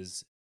this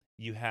is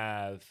you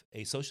have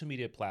a social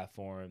media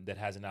platform that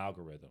has an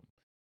algorithm,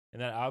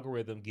 and that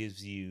algorithm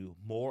gives you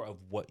more of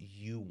what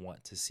you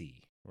want to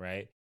see,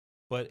 right?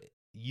 But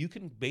you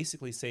can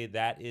basically say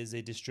that is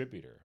a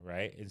distributor,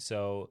 right? And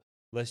so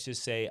let's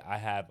just say I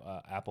have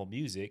Apple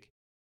Music.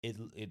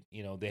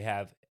 They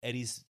have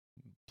Eddie's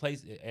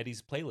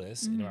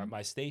playlist in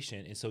my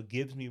station, and so it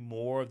gives me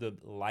more of the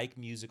like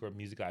music or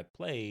music I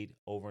played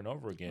over and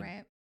over again.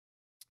 Right.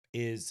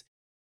 Is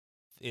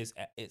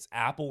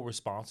Apple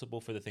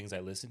responsible for the things I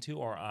listen to,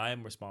 or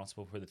I'm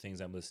responsible for the things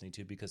I'm listening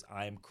to because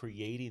I'm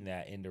creating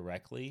that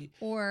indirectly,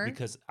 or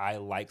because I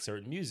like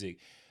certain music?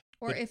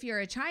 Or if you're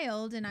a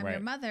child and I'm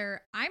your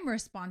mother, I'm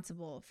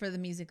responsible for the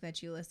music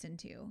that you listen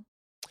to.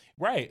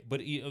 Right.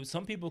 But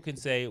some people can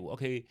say,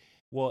 okay,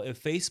 well,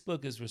 if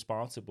Facebook is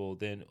responsible,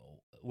 then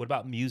what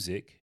about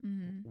music?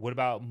 What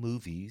about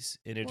movies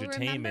and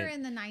entertainment? Remember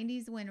in the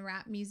 90s when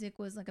rap music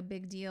was like a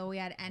big deal? We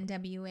had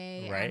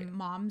NWA and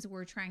moms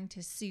were trying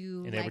to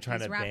sue, and they were trying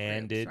to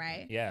ban it,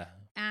 right? Yeah.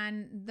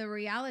 And the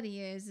reality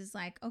is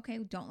like, okay,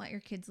 don't let your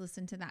kids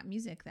listen to that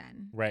music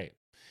then. Right.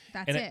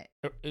 That's it.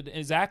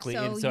 Exactly.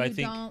 So, and so you I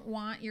think don't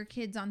want your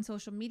kids on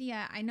social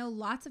media. I know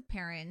lots of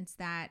parents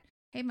that,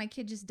 hey, my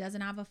kid just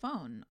doesn't have a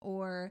phone,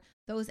 or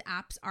those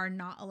apps are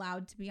not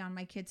allowed to be on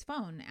my kid's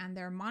phone, and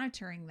they're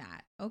monitoring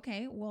that.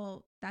 Okay,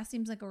 well, that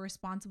seems like a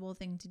responsible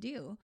thing to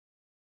do.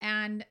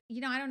 And,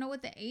 I don't know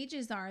what the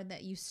ages are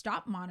that you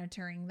stop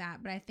monitoring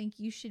that, but I think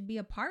you should be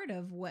a part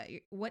of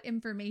what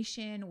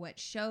information, what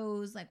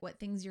shows, like what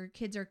things your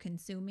kids are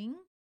consuming.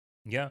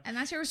 Yeah. And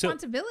that's your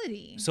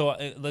responsibility. So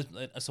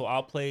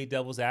I'll play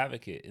devil's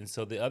advocate. And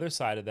so the other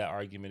side of that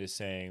argument is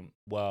saying,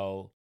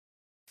 well,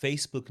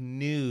 Facebook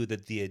knew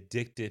that the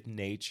addictive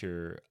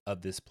nature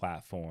of this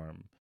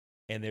platform,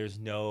 and there's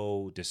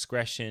no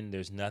discretion,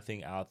 there's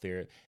nothing out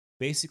there,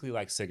 basically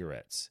like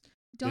cigarettes.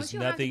 Don't you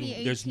have to be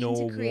 18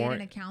 to create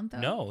an account, though?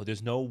 No,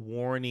 there's no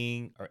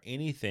warning or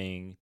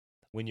anything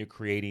when you're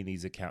creating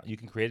these accounts. You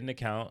can create an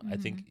account. I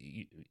think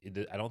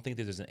I don't think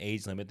there's an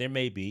age limit. There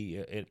may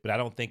be, but I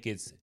don't think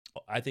it's.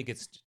 I think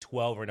it's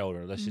 12 or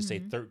older. Let's just say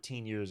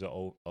 13 years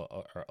or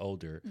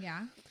older.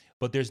 Yeah.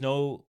 But there's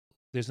no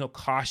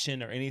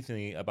caution or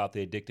anything about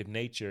the addictive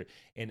nature.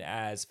 And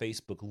as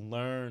Facebook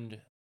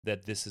learned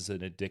that this is an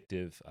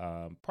addictive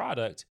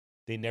product,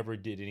 they never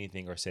did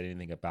anything or said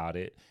anything about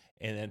it.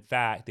 And in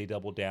fact, they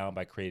doubled down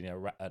by creating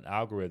an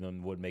algorithm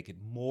that would make it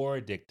more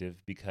addictive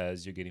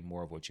because you're getting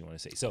more of what you want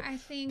to say. So I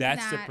think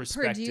that's that the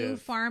perspective. Purdue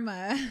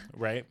Pharma,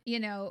 right?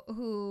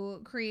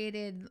 Who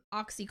created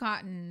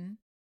OxyContin,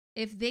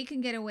 if they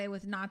can get away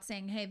with not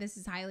saying, hey, this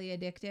is highly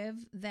addictive,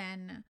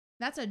 then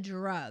that's a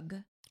drug.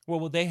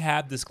 Well, they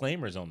have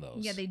disclaimers on those.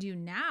 Yeah, they do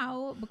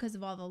now because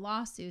of all the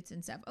lawsuits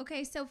and stuff.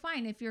 Okay, so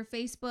fine. If you're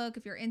Facebook,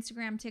 if you're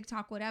Instagram,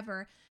 TikTok,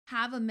 whatever,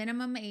 have a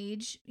minimum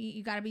age.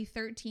 You got to be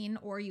 13,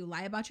 or you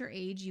lie about your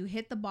age. You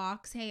hit the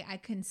box. Hey, I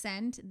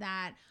consent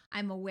that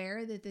I'm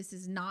aware that this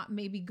is not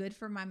maybe good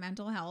for my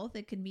mental health.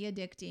 It can be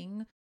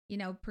addicting.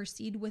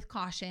 Proceed with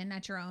caution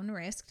at your own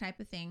risk type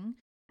of thing.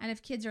 And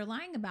if kids are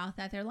lying about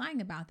that, they're lying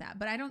about that.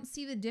 But I don't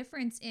see the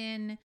difference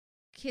in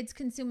kids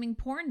consuming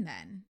porn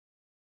then.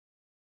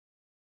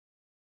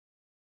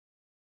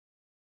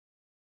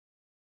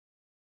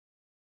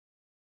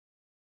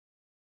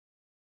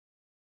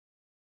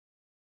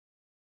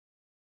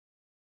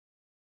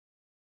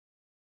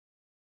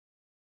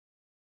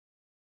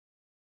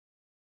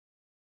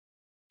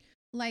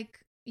 Like,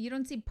 you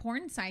don't see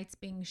porn sites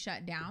being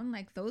shut down.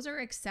 Like, those are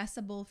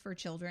accessible for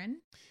children.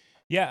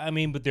 Yeah, I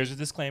mean, but there's a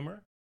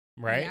disclaimer,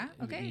 right? Yeah,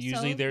 okay.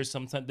 Usually there's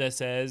something that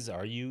says,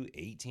 are you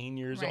 18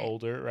 years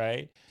older,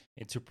 right?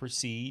 And to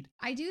proceed.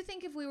 I do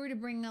think if we were to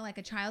bring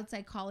a child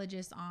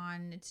psychologist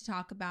on to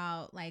talk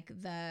about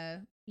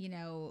the,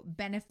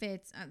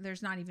 benefits,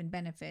 there's not even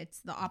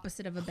benefits, the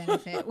opposite of a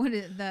benefit. What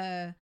is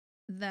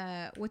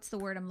what's the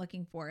word I'm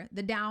looking for?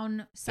 The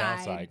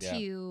downside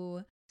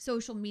to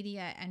social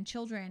media and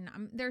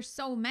children. There's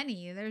so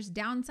many. There's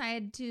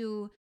downside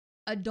to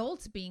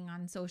adults being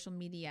on social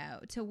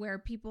media, to where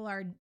people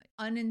are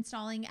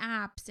uninstalling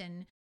apps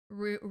and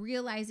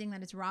realizing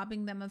that it's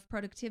robbing them of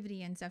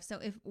productivity and stuff. So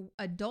if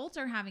adults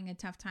are having a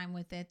tough time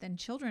with it, then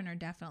children are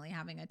definitely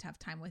having a tough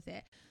time with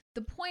it.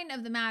 The point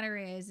of the matter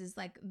is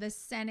the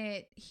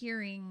Senate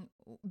hearing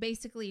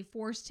basically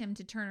forced him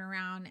to turn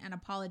around and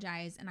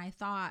apologize. And I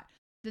thought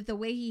that the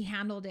way he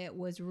handled it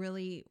was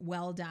really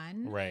well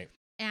done. Right.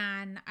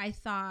 And I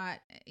thought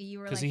you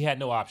were because he had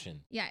no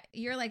option. Yeah.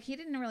 You're like, he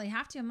didn't really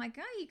have to. I'm like,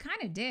 oh, he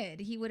kind of did.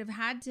 He would have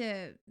had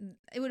to,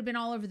 it would have been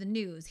all over the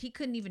news. He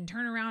couldn't even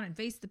turn around and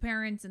face the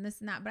parents and this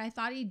and that. But I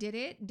thought he did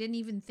it, didn't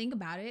even think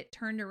about it,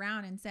 turned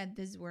around and said,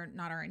 this were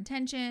not our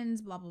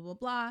intentions, blah, blah, blah,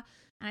 blah.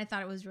 And I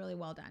thought it was really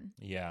well done.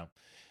 Yeah.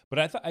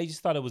 But I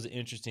just thought it was an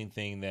interesting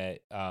thing that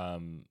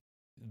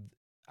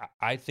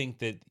I think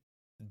that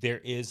there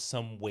is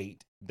some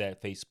weight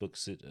that Facebook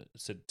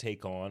should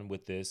take on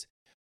with this.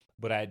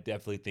 But I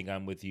definitely think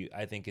I'm with you.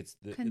 I think it's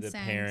the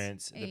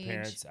parents. Age. The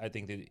parents. I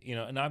think that,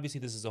 and obviously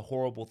this is a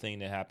horrible thing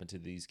that happened to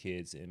these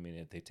kids. I mean,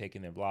 if they've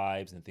taken their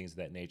lives and things of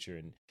that nature.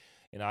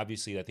 And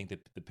obviously I think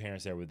that the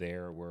parents that were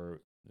there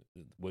were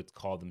what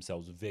call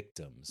themselves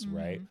victims,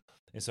 right?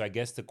 And so I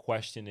guess the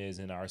question is,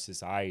 in our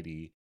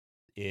society,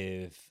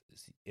 if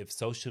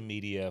social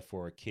media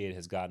for a kid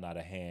has gotten out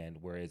of hand,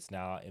 where it's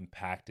now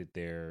impacted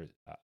their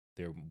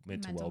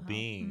mental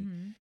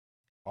well-being,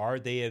 are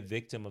they a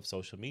victim of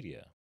social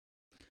media?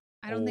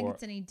 I don't think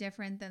it's any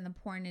different than the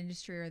porn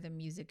industry or the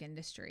music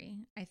industry.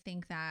 I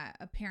think that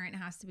a parent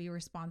has to be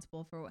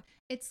responsible for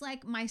it's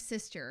like my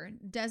sister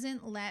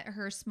doesn't let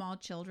her small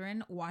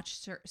children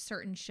watch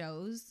certain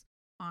shows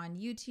on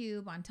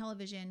YouTube, on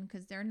television,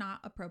 because they're not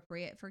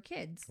appropriate for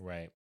kids.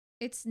 Right.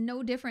 It's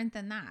no different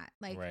than that.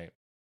 Like, right.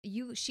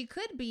 She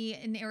could be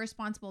an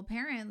irresponsible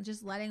parent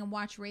just letting them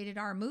watch rated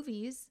R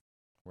movies.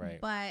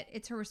 Right. But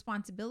it's her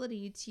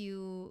responsibility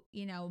to,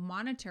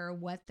 monitor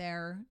what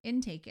their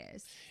intake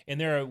is. And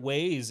there are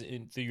ways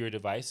through your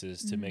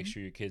devices to make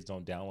sure your kids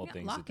don't download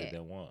things that they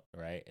don't want.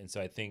 Right. And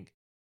so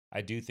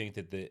I do think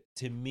that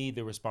to me,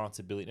 the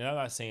responsibility, and I'm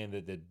not saying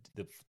that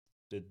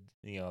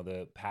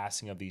the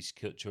passing of these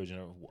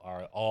children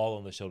are all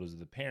on the shoulders of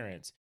the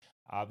parents.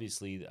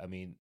 Obviously, I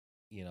mean,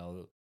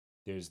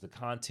 there's the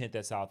content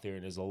that's out there,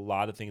 and there's a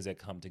lot of things that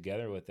come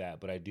together with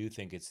that. But I do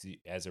think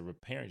as a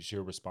parent, it's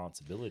your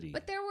responsibility.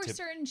 But there were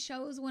certain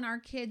shows when our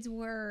kids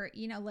were,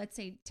 let's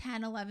say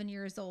 10, 11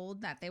 years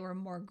old, that they were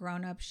more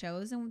grown-up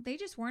shows, and they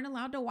just weren't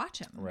allowed to watch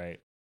them. Right.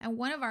 And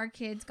one of our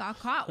kids got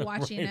caught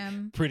watching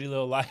them. Pretty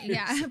Little Liars.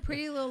 Yeah,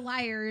 Pretty Little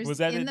Liars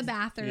in the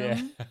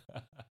bathroom.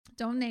 Yeah.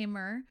 Don't name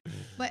her.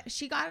 But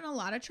she got in a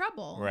lot of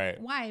trouble. Right.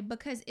 Why?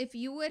 Because if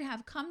you would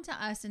have come to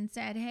us and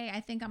said, hey,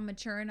 I think I'm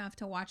mature enough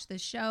to watch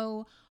this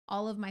show,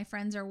 all of my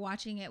friends are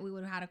watching it, we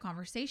would have had a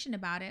conversation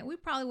about it. We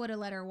probably would have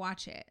let her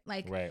watch it.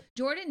 Like, right.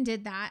 Jordan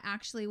did that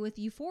actually with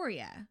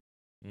Euphoria.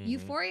 Mm-hmm.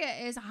 Euphoria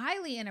is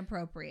highly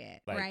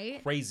inappropriate,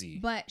 right? Crazy.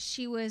 But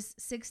she was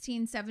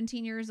 16,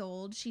 17 years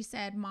old. She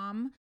said,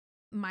 Mom,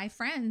 my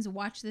friends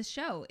watch this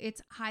show.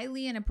 It's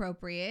highly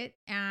inappropriate,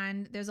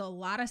 and there's a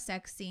lot of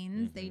sex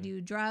scenes. Mm-hmm. They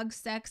do drugs,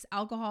 sex,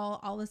 alcohol,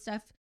 all the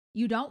stuff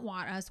you don't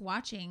want us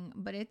watching,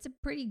 but it's a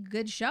pretty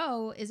good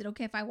show. Is it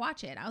okay if I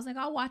watch it? I was like,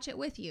 I'll watch it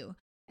with you.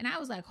 And I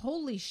was like,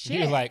 holy shit.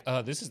 You're like,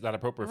 this is not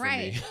appropriate for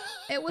me.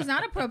 It was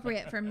not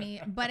appropriate for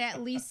me, but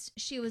at least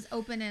she was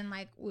open and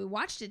we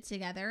watched it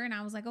together. And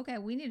I was like, okay,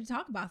 we need to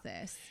talk about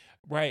this.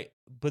 Right.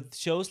 But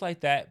shows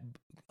like that,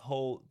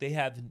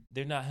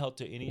 they're not held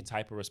to any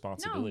type of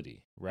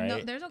responsibility, right? No,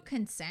 there's no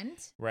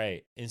consent.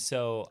 Right. And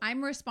so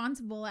I'm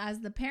responsible as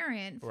the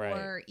parent for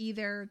Right.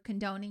 either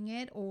condoning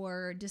it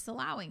or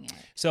disallowing it.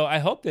 So I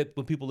hope that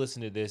when people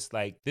listen to this,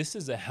 like, this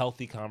is a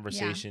healthy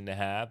conversation to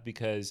have,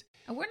 because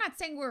And we're not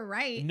saying we're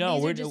right. no,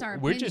 These we're are just our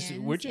we're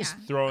opinions. just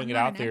Yeah. throwing I'm it not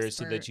out an there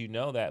so that expert. you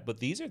know that. But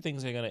these are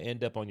things that are going to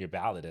end up on your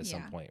ballot at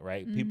some Yeah. point,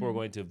 right? People are Mhm.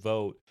 going to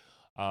vote.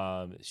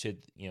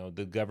 Should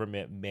the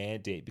government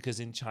mandate, because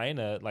in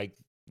China, like,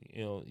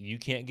 you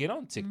can't get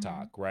on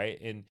TikTok, right?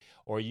 And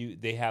or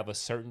they have a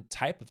certain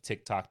type of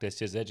TikTok that's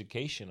just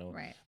educational.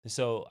 Right. And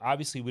so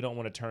obviously we don't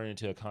want to turn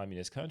into a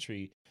communist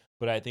country,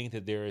 but I think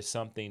that there is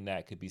something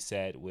that could be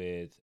said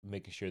with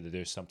making sure that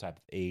there's some type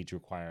of age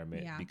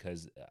requirement, Yeah.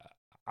 because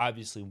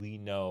obviously we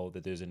know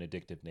that there's an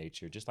addictive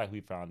nature, just like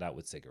we found out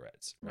with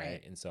cigarettes, right?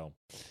 Right. And so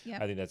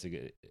Yep. I think that's a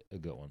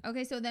good one.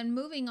 Okay, so then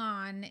moving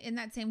on, in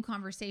that same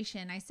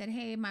conversation, I said,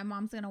 hey, my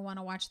mom's going to want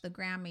to watch the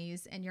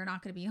Grammys and you're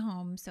not going to be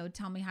home. So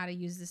tell me how to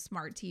use the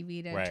smart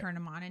TV to Right. turn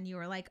them on. And you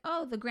were like,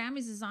 oh, the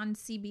Grammys is on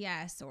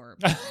CBS. Or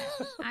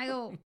I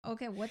go,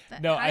 okay, what the?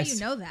 No, how do you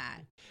know that?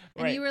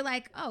 And Right. you were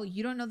like, oh,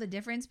 you don't know the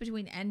difference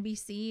between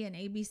NBC and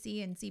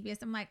ABC and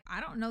CBS. I'm like,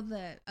 I don't know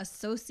the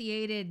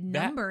associated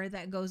number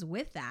that goes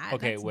with that.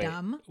 Okay, That's wait,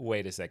 dumb.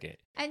 wait a second.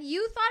 And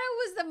you thought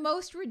it was the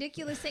most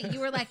ridiculous thing. You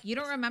were like, you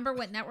don't remember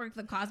what network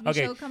the Cosby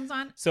Okay, Show comes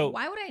on? so-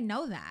 why would I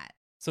know that?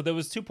 So there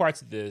was two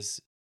parts of this.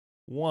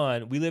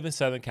 One, we live in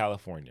Southern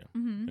California.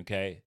 Mm-hmm.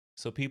 Okay,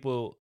 so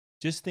people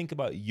just think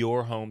about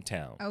your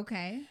hometown.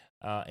 Okay.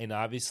 And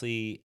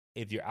obviously,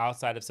 if you're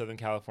outside of Southern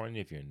California,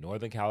 if you're in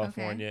Northern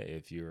California,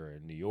 if you're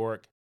in New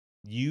York,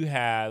 you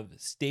have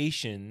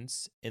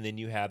stations, and then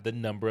you have the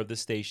number of the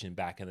station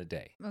back in the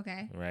day.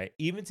 Okay. Right?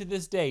 Even to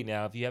this day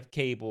now, if you have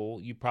cable,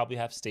 you probably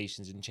have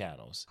stations and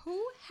channels. Who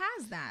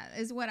has that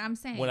is what I'm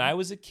saying. When I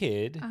was a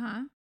kid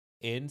Uh-huh.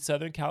 in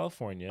Southern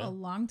California, A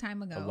long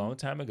time ago. a long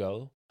time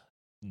ago,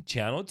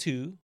 Channel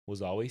 2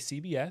 was always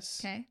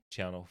CBS. Okay.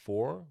 Channel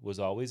 4 was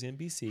always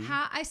NBC.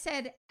 I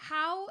said,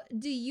 how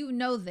do you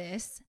know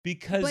this?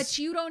 Because But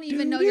you don't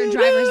even know your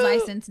driver's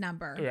license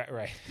number.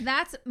 Right.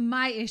 That's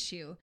my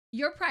issue.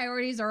 Your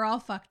priorities are all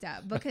fucked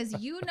up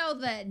because you know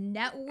the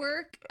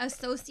network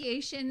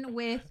association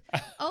with,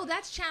 oh,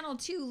 that's Channel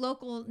 2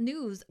 local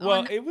news Well,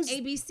 on it was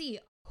ABC.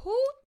 Who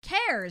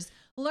cares?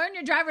 Learn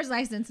your driver's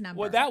license number.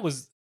 Well, that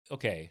was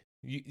okay.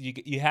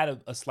 You had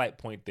a slight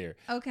point there.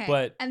 Okay.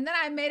 But and then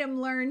I made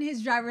him learn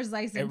his driver's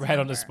license right on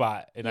number. the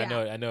spot. And Yeah.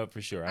 I know it for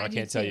sure. I I do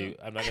can't tell too. you.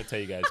 I'm not gonna tell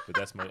you guys,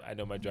 but I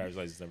know my driver's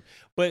license number.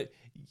 But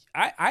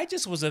I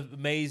just was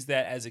amazed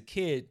that as a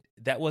kid,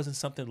 that wasn't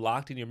something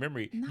locked in your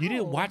memory. You No.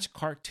 didn't watch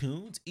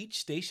cartoons. Each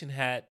station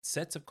had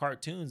sets of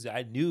cartoons that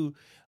I knew,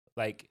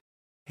 like,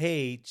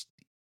 hey,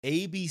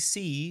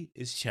 ABC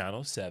is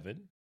Channel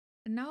 7.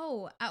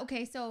 No.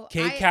 Okay, so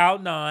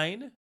KCal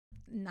 9.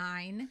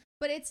 9,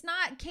 but it's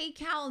not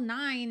KCal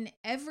 9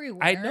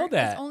 everywhere. I know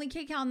that. It's only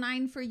KCal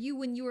 9 for you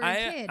when you were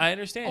a kid. I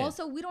understand.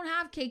 Also, we don't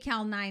have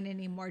KCal 9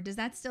 anymore. Does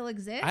that still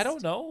exist? I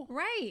don't know.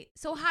 Right.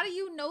 So how do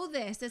you know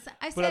this? But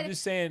said I'm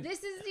just saying.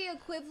 this is the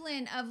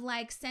equivalent of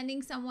like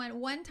sending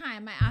someone. One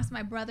time I asked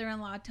my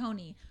brother-in-law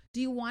Tony,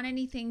 do you want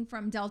anything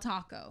from Del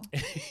Taco?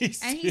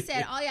 And he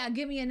said, oh yeah,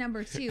 give me a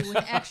number 2 with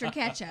extra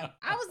ketchup.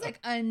 I was like,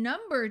 a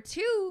number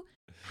 2?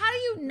 How do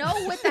you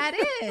know what that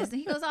is? And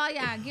he goes, oh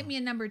yeah, give me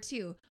a number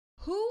 2.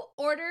 Who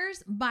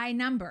orders by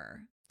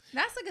number?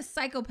 That's like a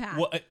psychopath.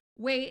 Well,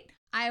 Wait,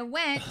 I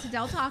went to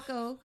Del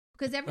Taco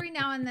because every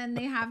now and then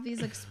they have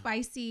these like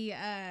spicy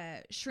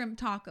shrimp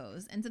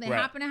tacos. And so they Right.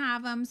 happen to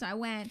have them. So I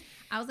went,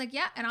 I was like,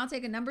 yeah, and I'll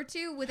take a number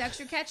 2 with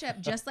extra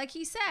ketchup, just like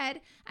he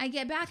said. I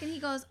get back and he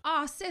goes,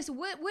 oh, sis,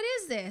 what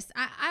is this?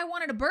 I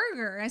wanted a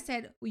burger. I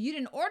said, well, you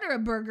didn't order a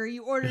burger.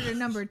 You ordered a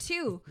number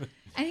 2.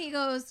 And he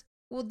goes,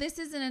 well, this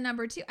isn't a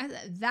number 2. I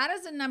said, that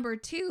is a number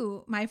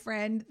 2, my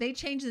friend. They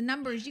changed the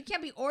numbers. You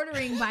can't be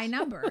ordering by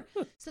number.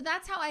 So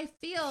that's how I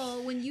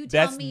feel when you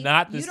tell That's me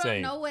not the you don't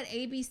same. know what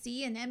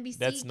ABC and NBC,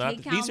 That's not.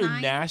 KCal These are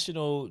 9.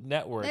 national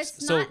networks.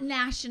 That's so not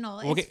national.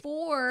 Okay. It's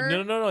for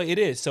no. It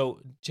is. So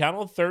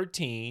Channel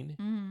 13,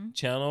 Mhm.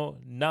 Channel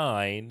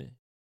 9,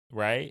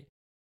 right?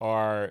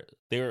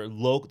 They're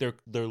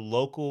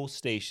local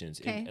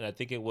stations, Okay. and I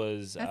think it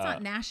was That's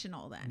not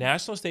national then.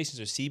 national stations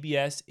are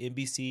CBS,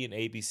 NBC, and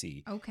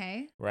ABC,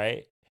 Okay.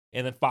 right?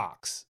 And then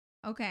Fox,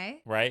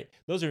 Okay. right?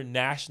 Those are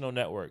national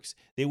networks.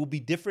 They will be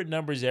different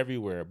numbers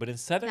everywhere, but in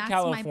Southern That's my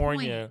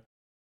California,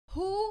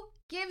 Who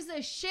gives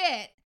a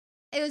shit?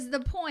 It was the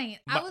point.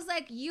 I was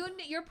like,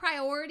 your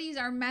priorities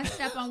are messed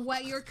up on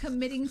what you're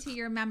committing to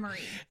your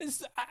memory.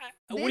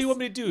 what do you want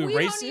me to do? We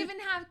Erase don't it? even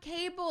have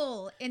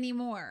cable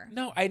anymore.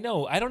 No, I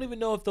know. I don't even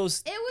know if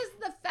those. It was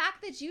the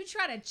fact that you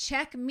try to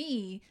check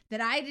me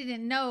that I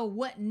didn't know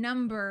what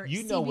number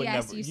You know CBS what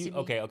number? used to be.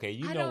 Okay.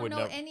 You I know don't what know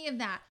number. any of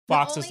that.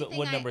 Fox The is only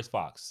what thing number is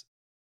Fox?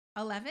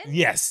 11?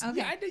 Yes. Okay.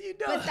 Yeah, I know you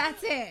know. But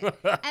that's it.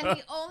 And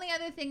the only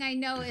other thing I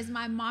know is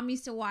my mom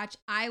used to watch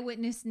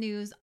Eyewitness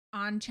News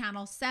on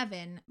Channel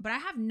 7, but I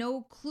have no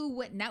clue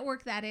what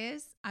network that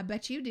is. I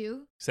bet you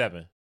do.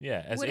 7.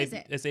 Yeah. What is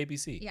it? It's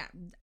ABC. Yeah.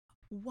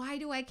 Why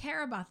do I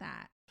care about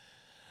that?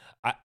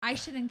 I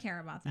shouldn't care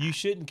about that. You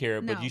shouldn't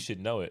care, No. but you should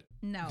know it.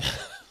 No.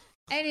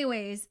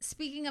 Anyways,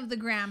 speaking of the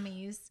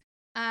Grammys,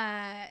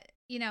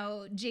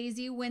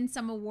 Jay-Z wins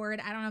some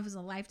award. I don't know if it was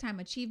a Lifetime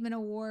Achievement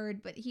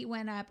Award, but he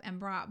went up and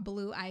brought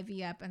Blue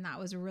Ivy up, and that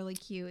was really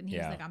cute. And he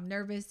was like, I'm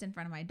nervous in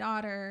front of my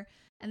daughter.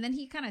 And then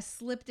he kind of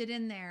slipped it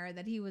in there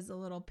that he was a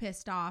little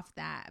pissed off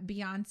that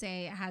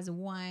Beyonce has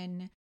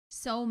won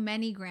so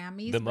many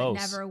Grammys, but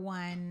never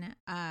won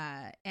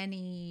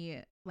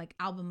any like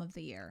album of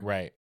the year.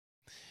 Right.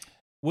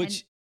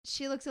 Which and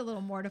she looks a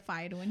little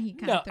mortified when he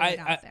kind of threw it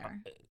out there.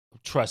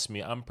 Trust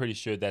me, I'm pretty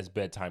sure that's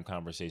bedtime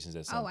conversations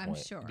at some point. I'm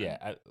sure.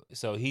 Yeah.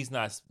 So he's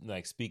not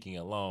like speaking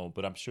alone,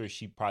 but I'm sure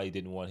she probably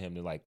didn't want him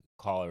to like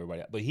call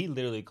everybody out. But he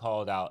literally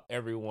called out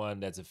everyone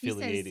that's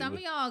affiliated. He says, some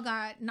of y'all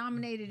got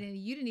nominated and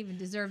you didn't even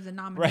deserve the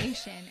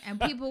nomination. Right. And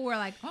people were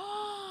like,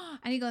 oh,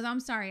 and he goes, I'm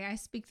sorry, I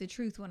speak the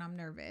truth when I'm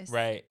nervous.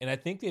 Right. And I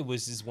think it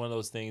was just one of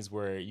those things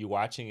where you're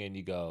watching it and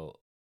you go,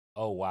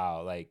 oh,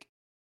 wow. Like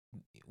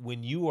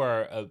when you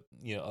are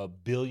a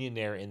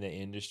billionaire in the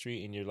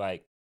industry and you're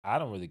like, I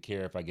don't really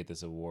care if I get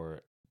this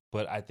award,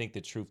 but I think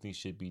the truth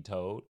should be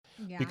told.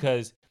 Yeah.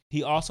 Because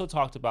he also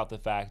talked about the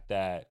fact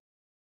that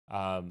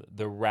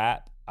the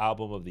rap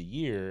album of the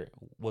year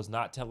was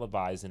not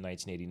televised in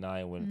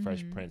 1989 when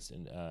Fresh Prince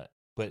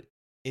but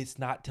it's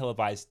not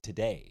televised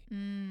today.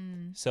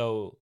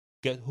 So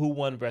who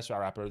won Best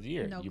Rapper of the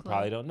Year? You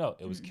probably don't know.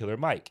 It was Killer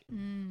Mike.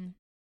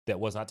 That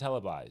was not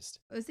televised.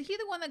 Was he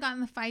the one that got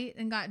in the fight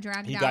and got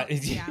dragged out?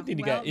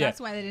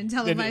 That's why they didn't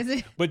televise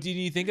it. But do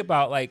you think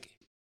about like,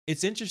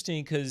 it's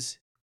interesting because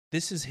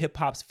this is hip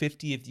hop's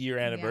 50th year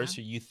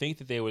anniversary. Yeah. You think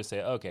that they would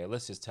say, okay,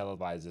 let's just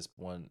televise this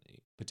one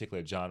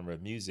particular genre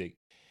of music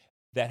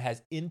that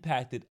has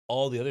impacted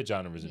all the other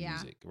genres of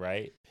music,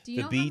 right?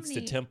 The beats,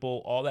 the tempo,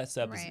 all that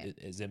stuff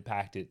is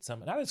impacted.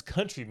 Not as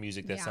country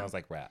music that sounds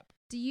like rap.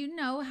 Do you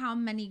know how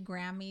many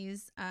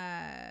Grammys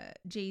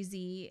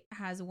Jay-Z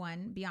has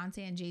won?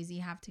 Beyonce and Jay-Z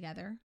have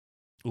together?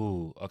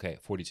 Ooh, okay,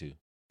 42.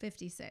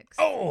 56.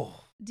 Oh!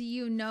 Do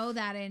you know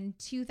that in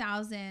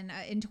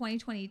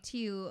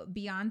 2022,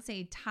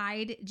 Beyonce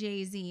tied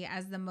Jay-Z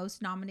as the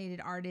most nominated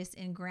artist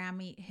in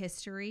Grammy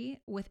history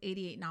with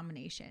 88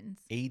 nominations?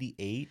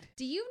 88?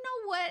 Do you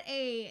know what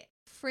a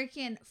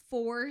freaking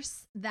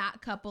force that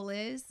couple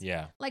is?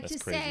 Yeah. Like to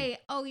crazy. Say,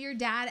 oh, your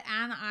dad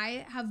and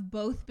I have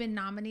both been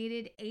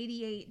nominated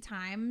 88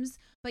 times,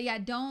 but yeah,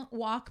 don't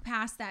walk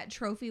past that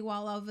trophy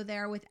wall over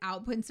there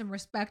without putting some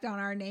respect on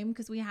our name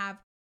because we have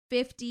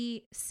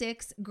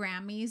 56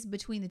 Grammys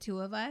between the two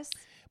of us.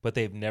 But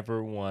they've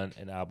never won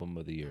an album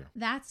of the year.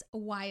 That's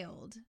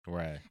wild.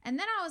 Right. And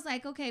then I was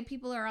like, okay,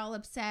 people are all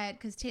upset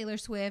because Taylor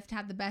Swift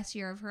had the best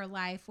year of her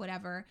life,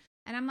 whatever.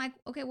 And I'm like,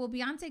 okay, well,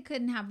 Beyonce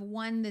couldn't have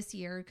won this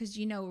year because,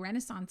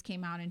 Renaissance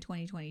came out in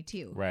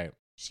 2022. Right.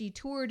 She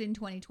toured in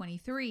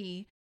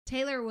 2023.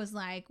 Taylor was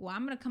like, well,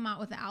 I'm going to come out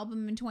with an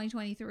album in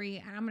 2023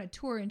 and I'm going to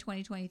tour in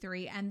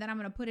 2023 and then I'm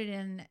going to put it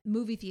in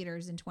movie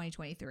theaters in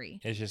 2023.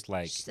 It's just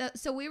like...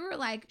 So we were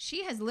like,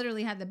 she has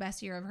literally had the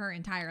best year of her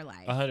entire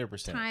life.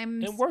 100%.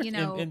 Times, and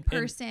worked,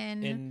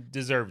 person. And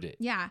deserved it.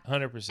 Yeah.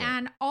 100%.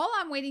 And all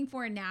I'm waiting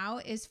for now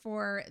is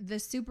for the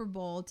Super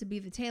Bowl to be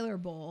the Taylor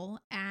Bowl.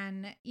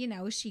 And,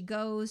 she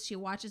goes, she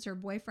watches her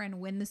boyfriend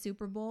win the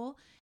Super Bowl.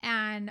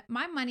 And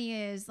my money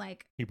is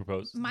like... He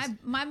proposed. My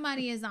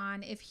money is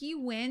on if he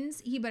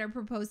wins, he better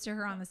propose to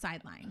her on the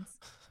sidelines.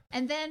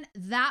 And then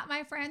that,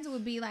 my friends,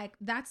 would be like,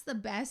 that's the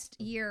best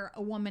year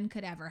a woman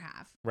could ever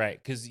have. Right.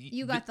 Because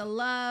you got the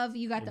love,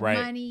 you got the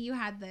money, you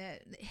had the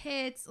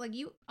hits. Like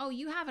you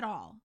have it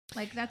all.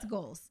 Like that's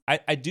goals.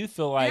 I do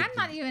feel like... And I'm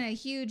not even a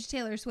huge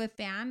Taylor Swift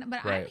fan,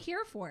 but I'm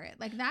here for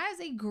it. Like that is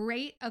a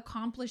great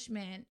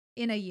accomplishment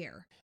in a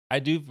year. I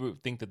do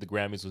think that the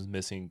Grammys was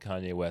missing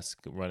Kanye West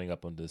running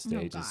up on the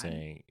stage and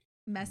saying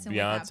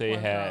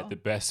Beyonce had the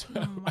best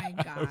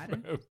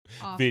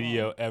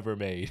video ever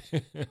made.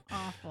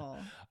 Awful.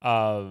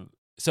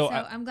 So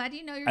I'm glad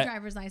you know your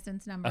driver's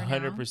license number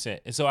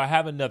 100%. And so I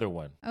have another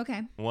one.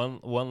 Okay.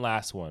 One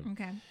last one.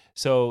 Okay.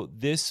 So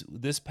this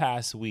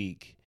past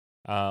week,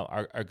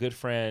 our good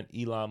friend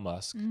Elon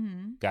Musk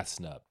got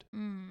snubbed.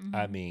 Mm-hmm.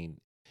 I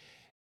mean,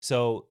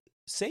 so...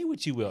 Say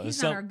what you will. He's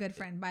not our good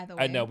friend, by the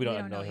way. I know we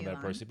don't know him that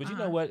person, but you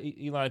know what, Elon, if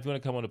you want to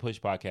come on the Push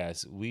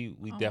podcast, we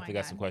definitely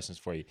got some questions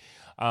for you.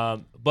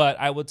 But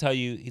I will tell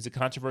you, he's a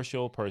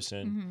controversial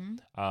person.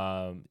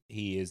 Mm-hmm.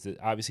 He is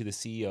obviously the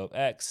CEO of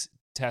X,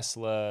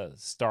 Tesla,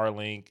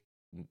 Starlink,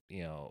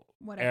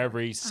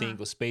 every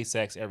single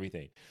SpaceX,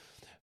 everything.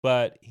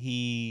 But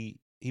he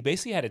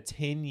basically had a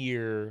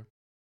 10-year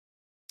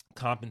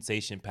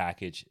compensation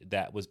package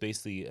that was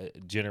basically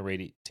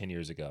generated 10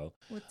 years ago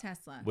with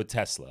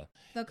Tesla,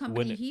 the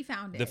company he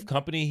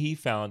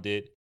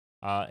founded.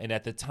 And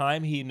at the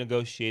time he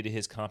negotiated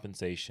his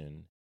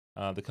compensation,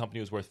 the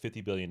company was worth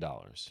 $50 billion.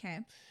 Okay.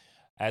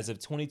 As of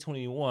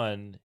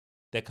 2021,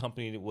 that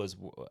company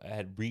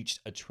had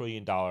reached $1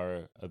 trillion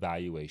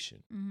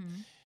evaluation.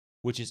 Mm-hmm.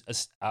 which is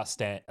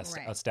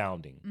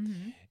astounding.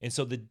 Mm-hmm. And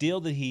so the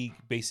deal that he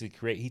basically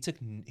created,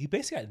 he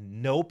basically got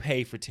no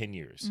pay for 10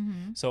 years.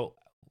 Mm-hmm. So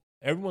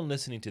everyone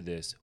listening to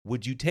this,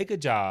 would you take a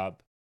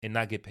job and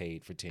not get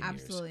paid for 10 years?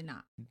 Absolutely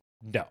not.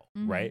 No,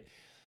 Mm-hmm. right?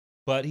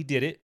 But he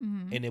did it,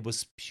 Mm-hmm. and it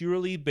was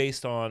purely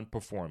based on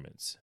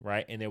performance,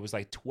 right? And there was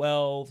like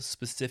 12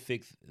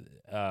 specific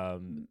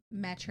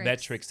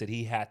metrics that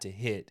he had to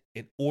hit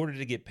in order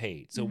to get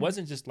paid. So it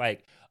wasn't just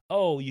like,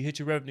 oh, you hit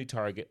your revenue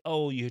target,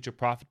 oh, you hit your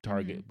profit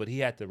target, but he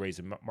had to raise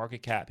a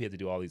market cap, he had to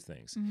do all these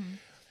things. Mm-hmm.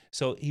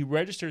 So he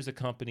registers a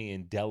company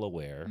in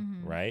Delaware,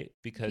 right?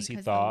 Because he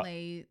thought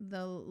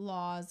the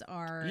laws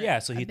are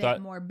so he a thought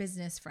bit more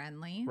business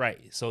friendly. Right.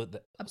 So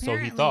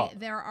apparently he thought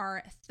there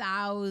are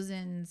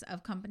thousands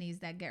of companies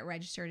that get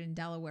registered in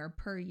Delaware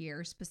per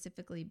year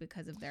specifically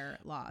because of their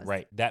laws.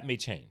 Right. That may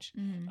change.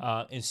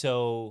 Mm-hmm. And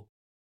so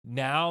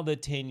now the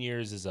 10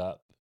 years is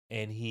up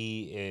and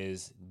he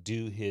is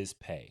due his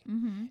pay.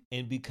 Mm-hmm.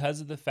 And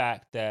because of the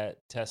fact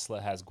that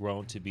Tesla has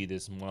grown to be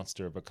this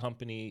monster of a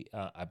company,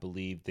 I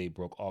believe they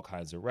broke all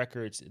kinds of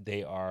records.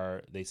 They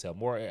sell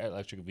more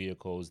electric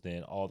vehicles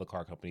than all the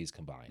car companies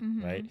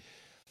combined, right?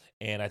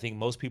 And I think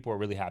most people are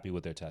really happy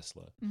with their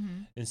Tesla.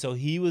 Mm-hmm. And so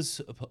he was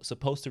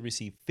supposed to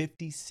receive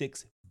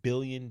 $56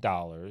 billion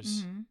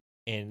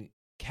in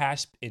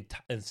cash in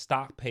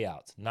stock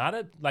payouts, not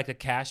like a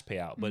cash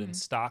payout, but in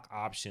stock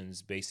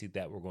options basically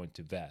that were going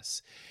to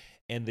vest.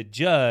 And the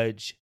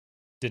judge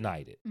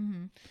denied it.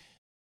 Mm-hmm.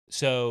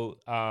 So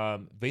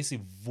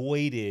basically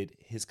voided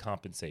his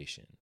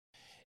compensation.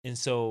 And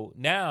so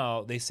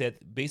now they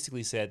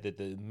basically said that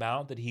the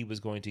amount that he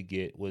was going to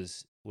get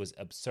was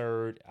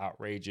absurd,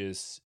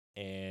 outrageous,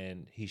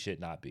 and he should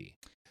not be.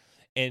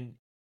 And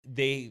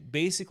they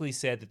basically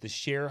said that the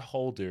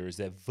shareholders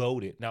that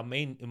voted, now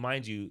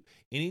mind you,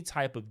 any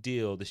type of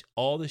deal,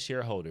 all the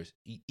shareholders,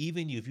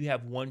 even you, if you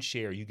have one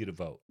share, you get a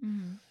vote,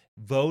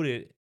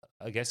 voted,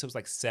 I guess it was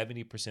like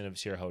 70% of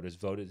shareholders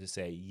voted to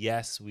say,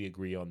 yes, we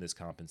agree on this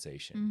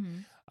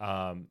compensation.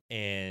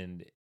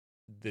 And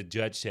the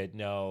judge said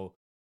no,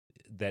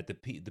 that the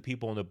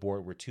people on the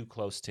board were too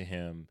close to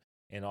him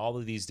and all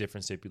of these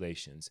different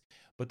stipulations.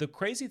 But the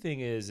crazy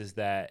thing is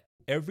that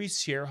every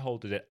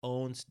shareholder that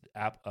owns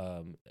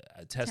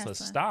Tesla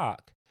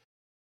stock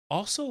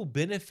also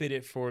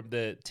benefited for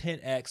the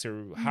 10x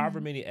or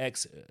however many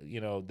x,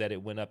 that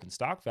it went up in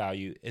stock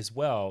value as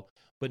well.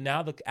 But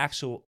now the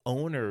actual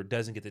owner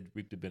doesn't get to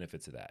reap the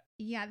benefits of that.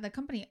 Yeah, the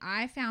company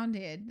I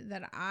founded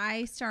that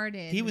I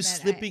started. He was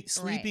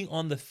sleeping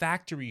on the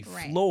factory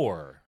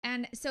floor.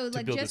 And so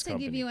like just to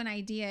give you an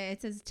idea,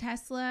 it says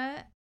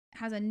Tesla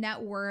has a net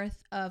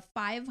worth of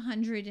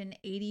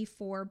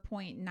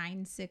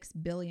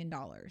 $584.96 billion.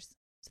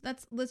 So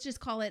let's just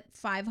call it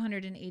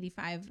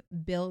 $585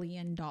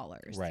 billion.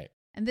 Right.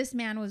 And this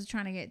man was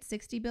trying to get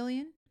 60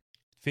 billion.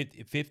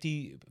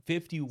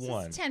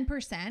 51. So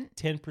 10%.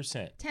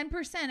 10%.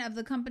 10% of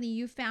the company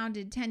you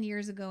founded 10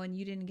 years ago and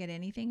you didn't get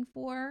anything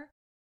for.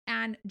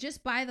 And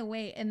just by the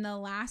way, in the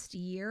last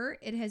year,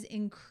 it has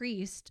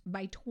increased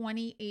by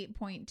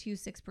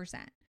 28.26%.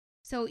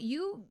 So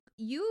you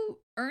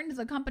earned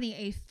the company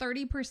a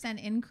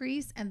 30%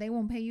 increase and they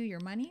won't pay you your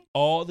money?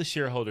 All the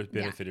shareholders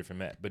benefited from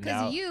that. But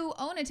now you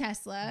own a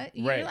Tesla,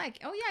 you're like,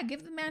 oh yeah,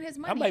 give the man his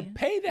money. I'm like,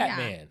 pay that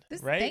man,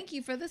 right? Thank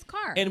you for this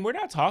car. And we're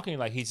not talking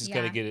like he's just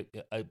going to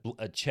get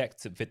a check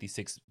to 50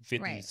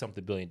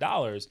 something billion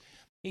dollars.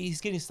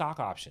 He's getting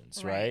stock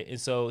options, right? And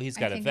so he's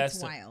got to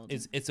vest.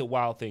 It's a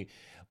wild thing.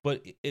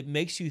 But it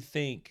makes you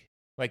think,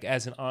 like,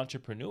 as an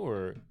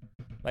entrepreneur,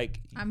 like,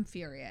 I'm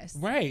furious.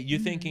 Right. You're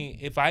thinking,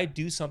 if I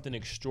do something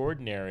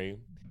extraordinary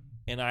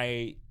and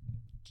I,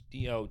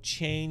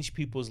 change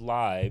people's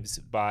lives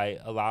by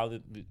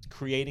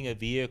creating a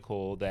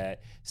vehicle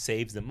that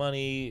saves the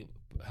money,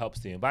 helps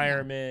the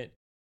environment,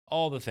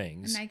 all the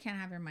things. And now you can't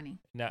have your money.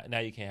 Now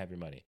you can't have your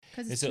money.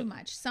 Because it's too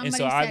much.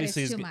 Somebody said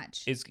it's too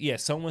much.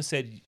 Someone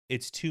said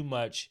it's too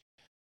much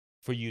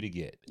for you to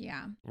get.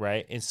 Yeah.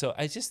 Right. And so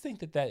I just think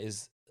that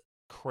is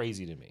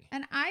crazy to me.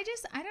 And I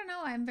don't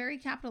know, I'm very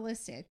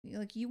capitalistic.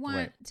 Like, you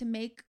want to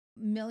make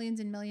millions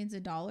and millions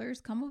of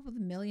dollars, come up with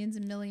millions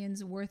and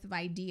millions worth of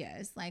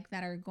ideas like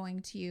that are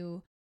going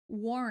to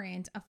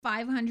warrant a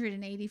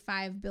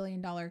 $585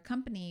 billion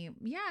company.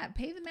 Yeah,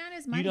 pay the man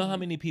his money. You know how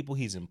many people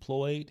he's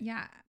employed?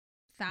 Yeah.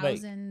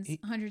 Thousands,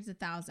 hundreds of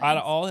thousands. Out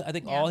of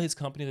all his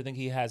companies, I think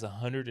he has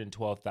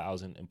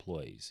 112,000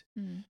 employees.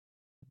 And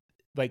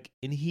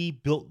he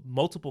built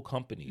multiple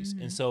companies.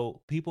 And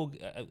so people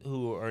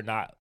who are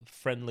not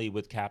friendly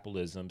with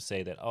capitalism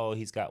say that, oh,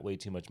 he's got way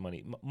too much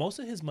money. Most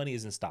of his money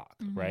is in stock,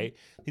 right?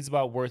 He's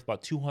worth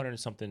about 200 and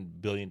something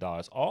billion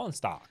dollars, all in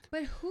stock.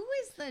 But who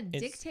is the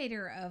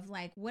dictator of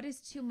like, what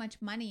is too much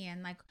money?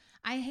 And like,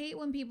 I hate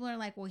when people are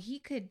like, well, he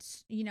could,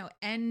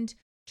 end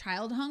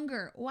child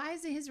hunger. Why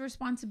is it his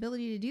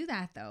responsibility to do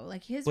that though?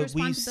 Like, his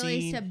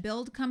responsibility is to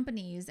build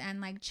companies and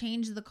like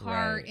change the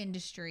car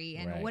industry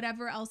and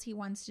whatever else he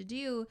wants to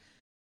do.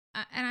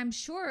 And I'm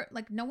sure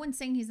like no one's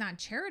saying he's not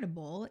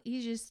charitable.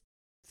 He's just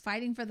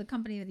fighting for the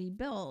company that he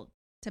built.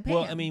 to pay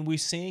Well, him. I mean, we're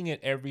seeing it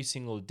every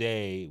single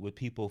day with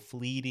people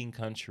fleeing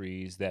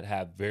countries that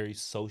have very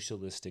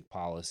socialistic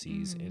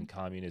policies and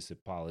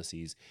communistic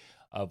policies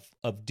of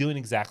doing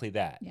exactly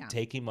that,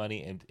 taking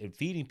money and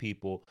feeding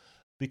people,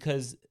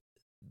 because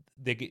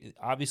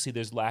obviously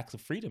there's lack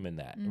of freedom in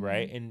that,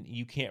 right? And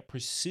you can't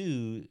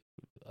pursue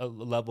a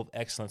level of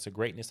excellence or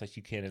greatness like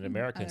you can in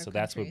America. So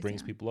that's what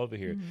brings people over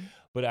here.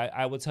 But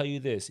I will tell you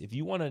this, if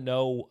you want to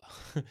know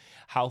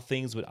how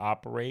things would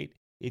operate,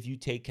 if you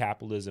take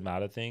capitalism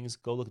out of things,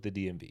 go look at the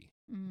DMV.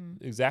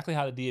 Exactly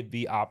how the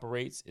DMV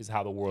operates is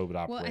how the world would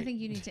operate. Well, I think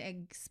you need to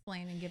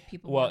explain and give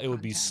people Well, more it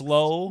would be context.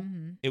 slow.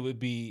 It would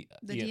be...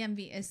 The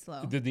DMV is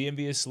slow. The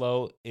DMV is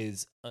slow.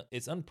 It's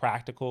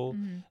unpractical.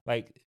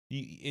 Like,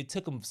 it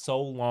took them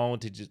so long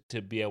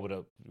to be able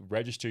to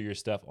register your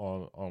stuff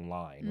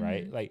online,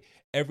 right? Like,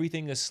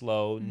 everything is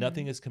slow.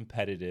 Nothing is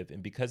competitive.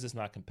 And because it's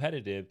not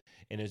competitive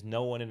and there's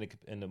no one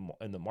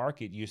in the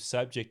market, you're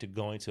subject to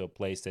going to a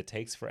place that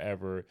takes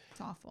forever. It's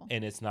awful.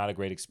 And it's not a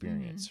great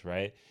experience,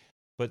 right?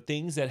 But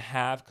things that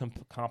have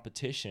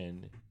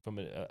competition from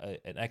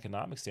an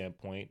economic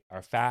standpoint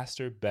are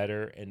faster,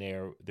 better, and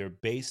they're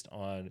based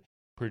on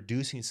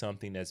producing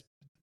something that's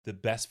the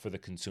best for the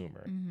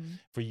consumer,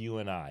 for you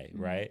and I,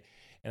 right?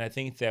 And I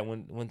think that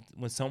when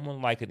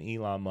someone like an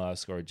Elon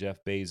Musk or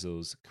Jeff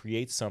Bezos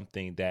creates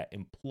something that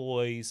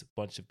employs a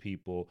bunch of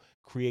people,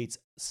 creates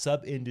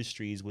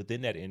sub-industries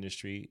within that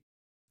industry,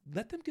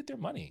 let them get their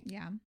money.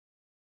 Yeah.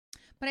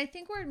 But I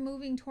think we're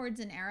moving towards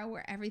an era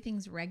where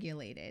everything's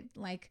regulated.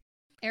 Like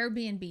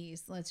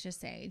Airbnbs, let's just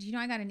say. Do you know,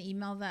 I got an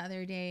email the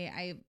other day.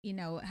 I,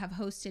 have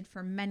hosted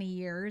for many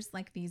years,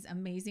 like these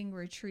amazing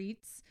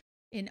retreats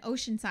in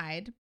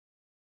Oceanside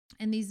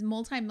and these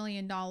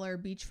multi-million-dollar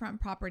beachfront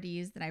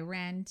properties that I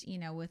rent,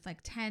 with like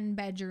 10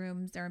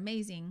 bedrooms. They're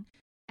amazing.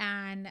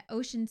 And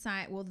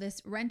Oceanside,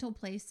 this rental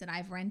place that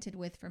I've rented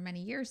with for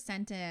many years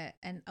sent a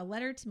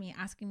letter to me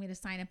asking me to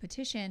sign a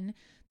petition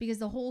because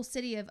the whole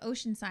city of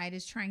Oceanside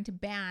is trying to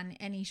ban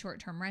any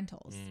short-term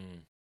rentals.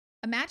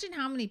 Imagine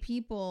how many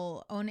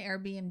people own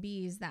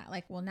Airbnbs that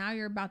now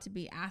you're about to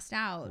be asked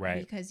out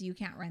because you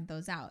can't rent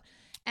those out.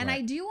 And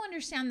I do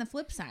understand the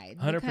flip side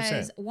 100%.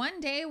 Because one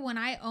day when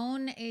I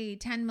own a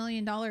 $10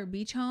 million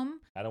beach home,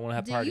 I don't want to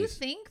have do parties. you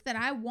think that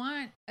I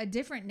want a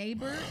different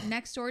neighbor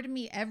next door to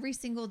me every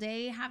single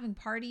day, having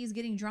parties,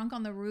 getting drunk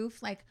on the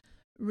roof,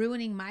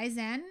 ruining my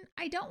zen?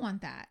 I don't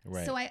want that.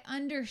 Right. So I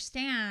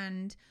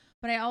understand.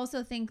 But I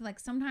also think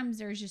sometimes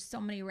there's just so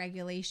many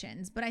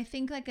regulations. But I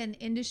think an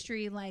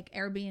industry like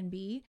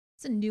Airbnb,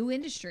 it's a new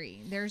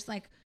industry. There's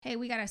hey,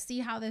 we got to see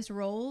how this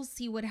rolls,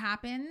 see what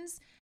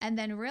happens, and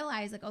then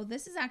realize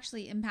this is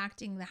actually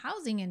impacting the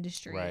housing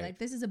industry. Right.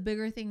 This is a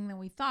bigger thing than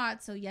we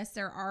thought. So yes,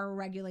 there are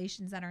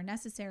regulations that are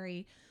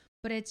necessary,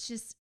 but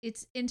it's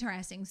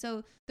interesting.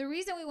 So the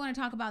reason we want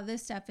to talk about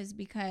this stuff is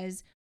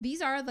because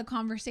these are the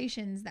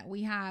conversations that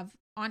we have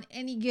on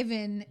any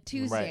given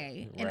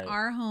Tuesday in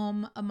our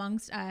home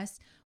amongst us.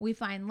 We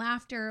find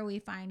laughter, we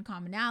find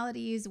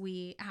commonalities,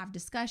 we have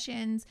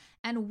discussions,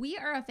 and we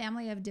are a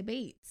family of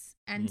debates.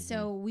 And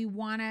so we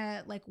want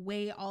to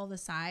weigh all the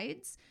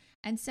sides.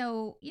 And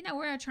so,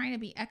 we're not trying to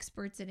be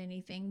experts at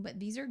anything, but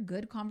these are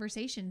good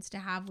conversations to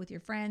have with your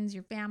friends,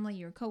 your family,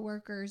 your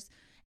coworkers,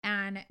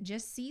 and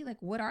just see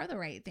what are the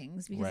right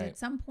things, because at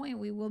some point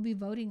we will be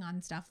voting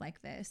on stuff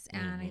like this.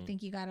 And I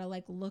think you got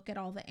to look at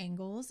all the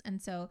angles. And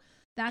so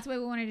that's why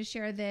we wanted to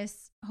share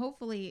this,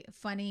 hopefully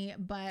funny,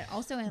 but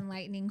also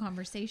enlightening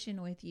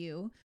conversation with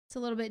you. It's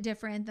a little bit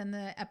different than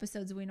the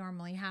episodes we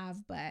normally have,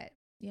 but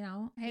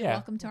hey,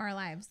 welcome to our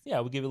lives. Yeah,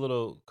 we'll give you a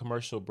little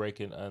commercial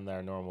break on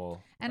our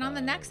normal. And on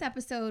the next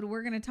episode,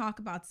 we're going to talk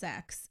about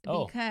sex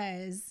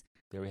because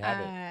there we have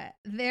it.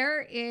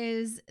 There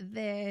is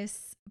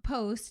this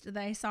post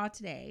that I saw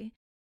today.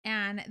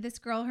 And this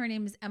girl, her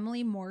name is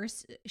Emily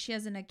Morse. She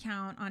has an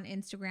account on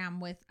Instagram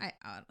with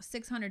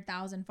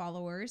 600,000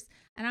 followers.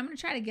 And I'm going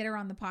to try to get her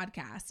on the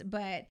podcast.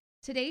 But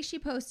today she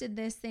posted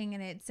this thing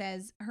and it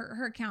says,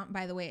 her account,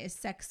 by the way, is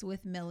Sex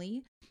with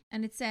Millie.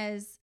 And it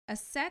says, a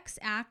sex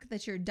act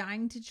that you're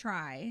dying to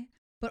try,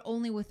 but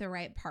only with the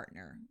right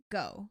partner.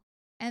 Go.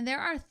 And there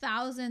are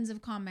thousands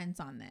of comments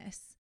on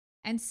this.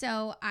 And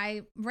so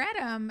I read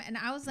them and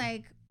I was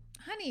like,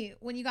 honey,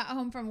 when you got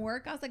home from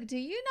work, I was like, do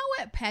you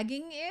know what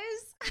pegging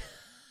is?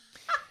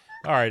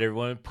 All right,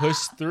 everyone, push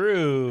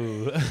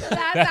through. So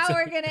that's how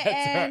we're going to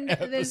end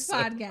this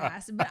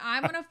podcast. But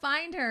I'm going to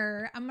find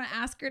her. I'm going to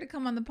ask her to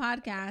come on the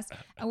podcast.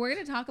 And we're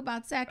going to talk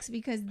about sex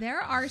because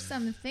there are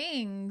some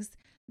things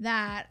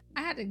that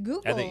I had to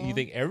Google. You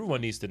think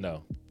everyone needs to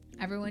know?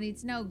 Everyone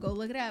needs to know. Go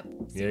look it up.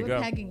 See what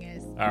go. pegging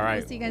is. All right.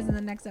 We'll see you guys in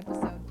the next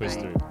episode. Push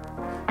Bye. through.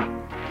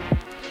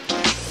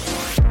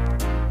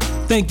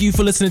 Thank you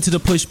for listening to the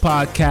Push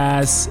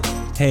Podcast.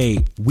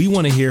 hey, we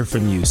want to hear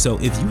from you. So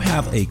if you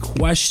have a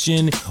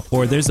question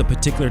or there's a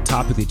particular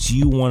topic that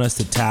you want us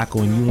to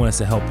tackle and you want us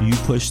to help you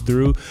push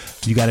through,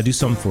 you got to do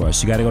something for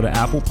us. You got to go to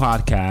Apple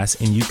Podcasts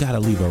and you got to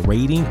leave a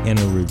rating and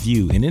a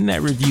review. And in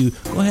that review,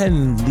 go ahead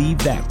and leave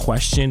that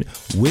question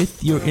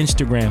with your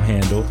Instagram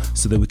handle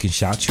so that we can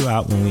shout you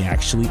out when we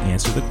actually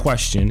answer the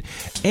question.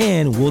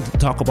 And we'll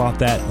talk about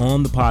that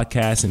on the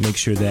podcast and make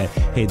sure that,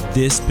 hey,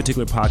 this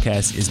particular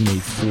podcast is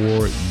made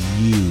for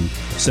you.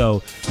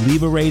 So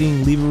leave a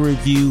rating, leave a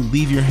review,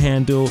 leave your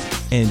handle,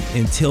 and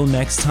until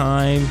next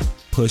time,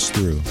 push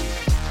through.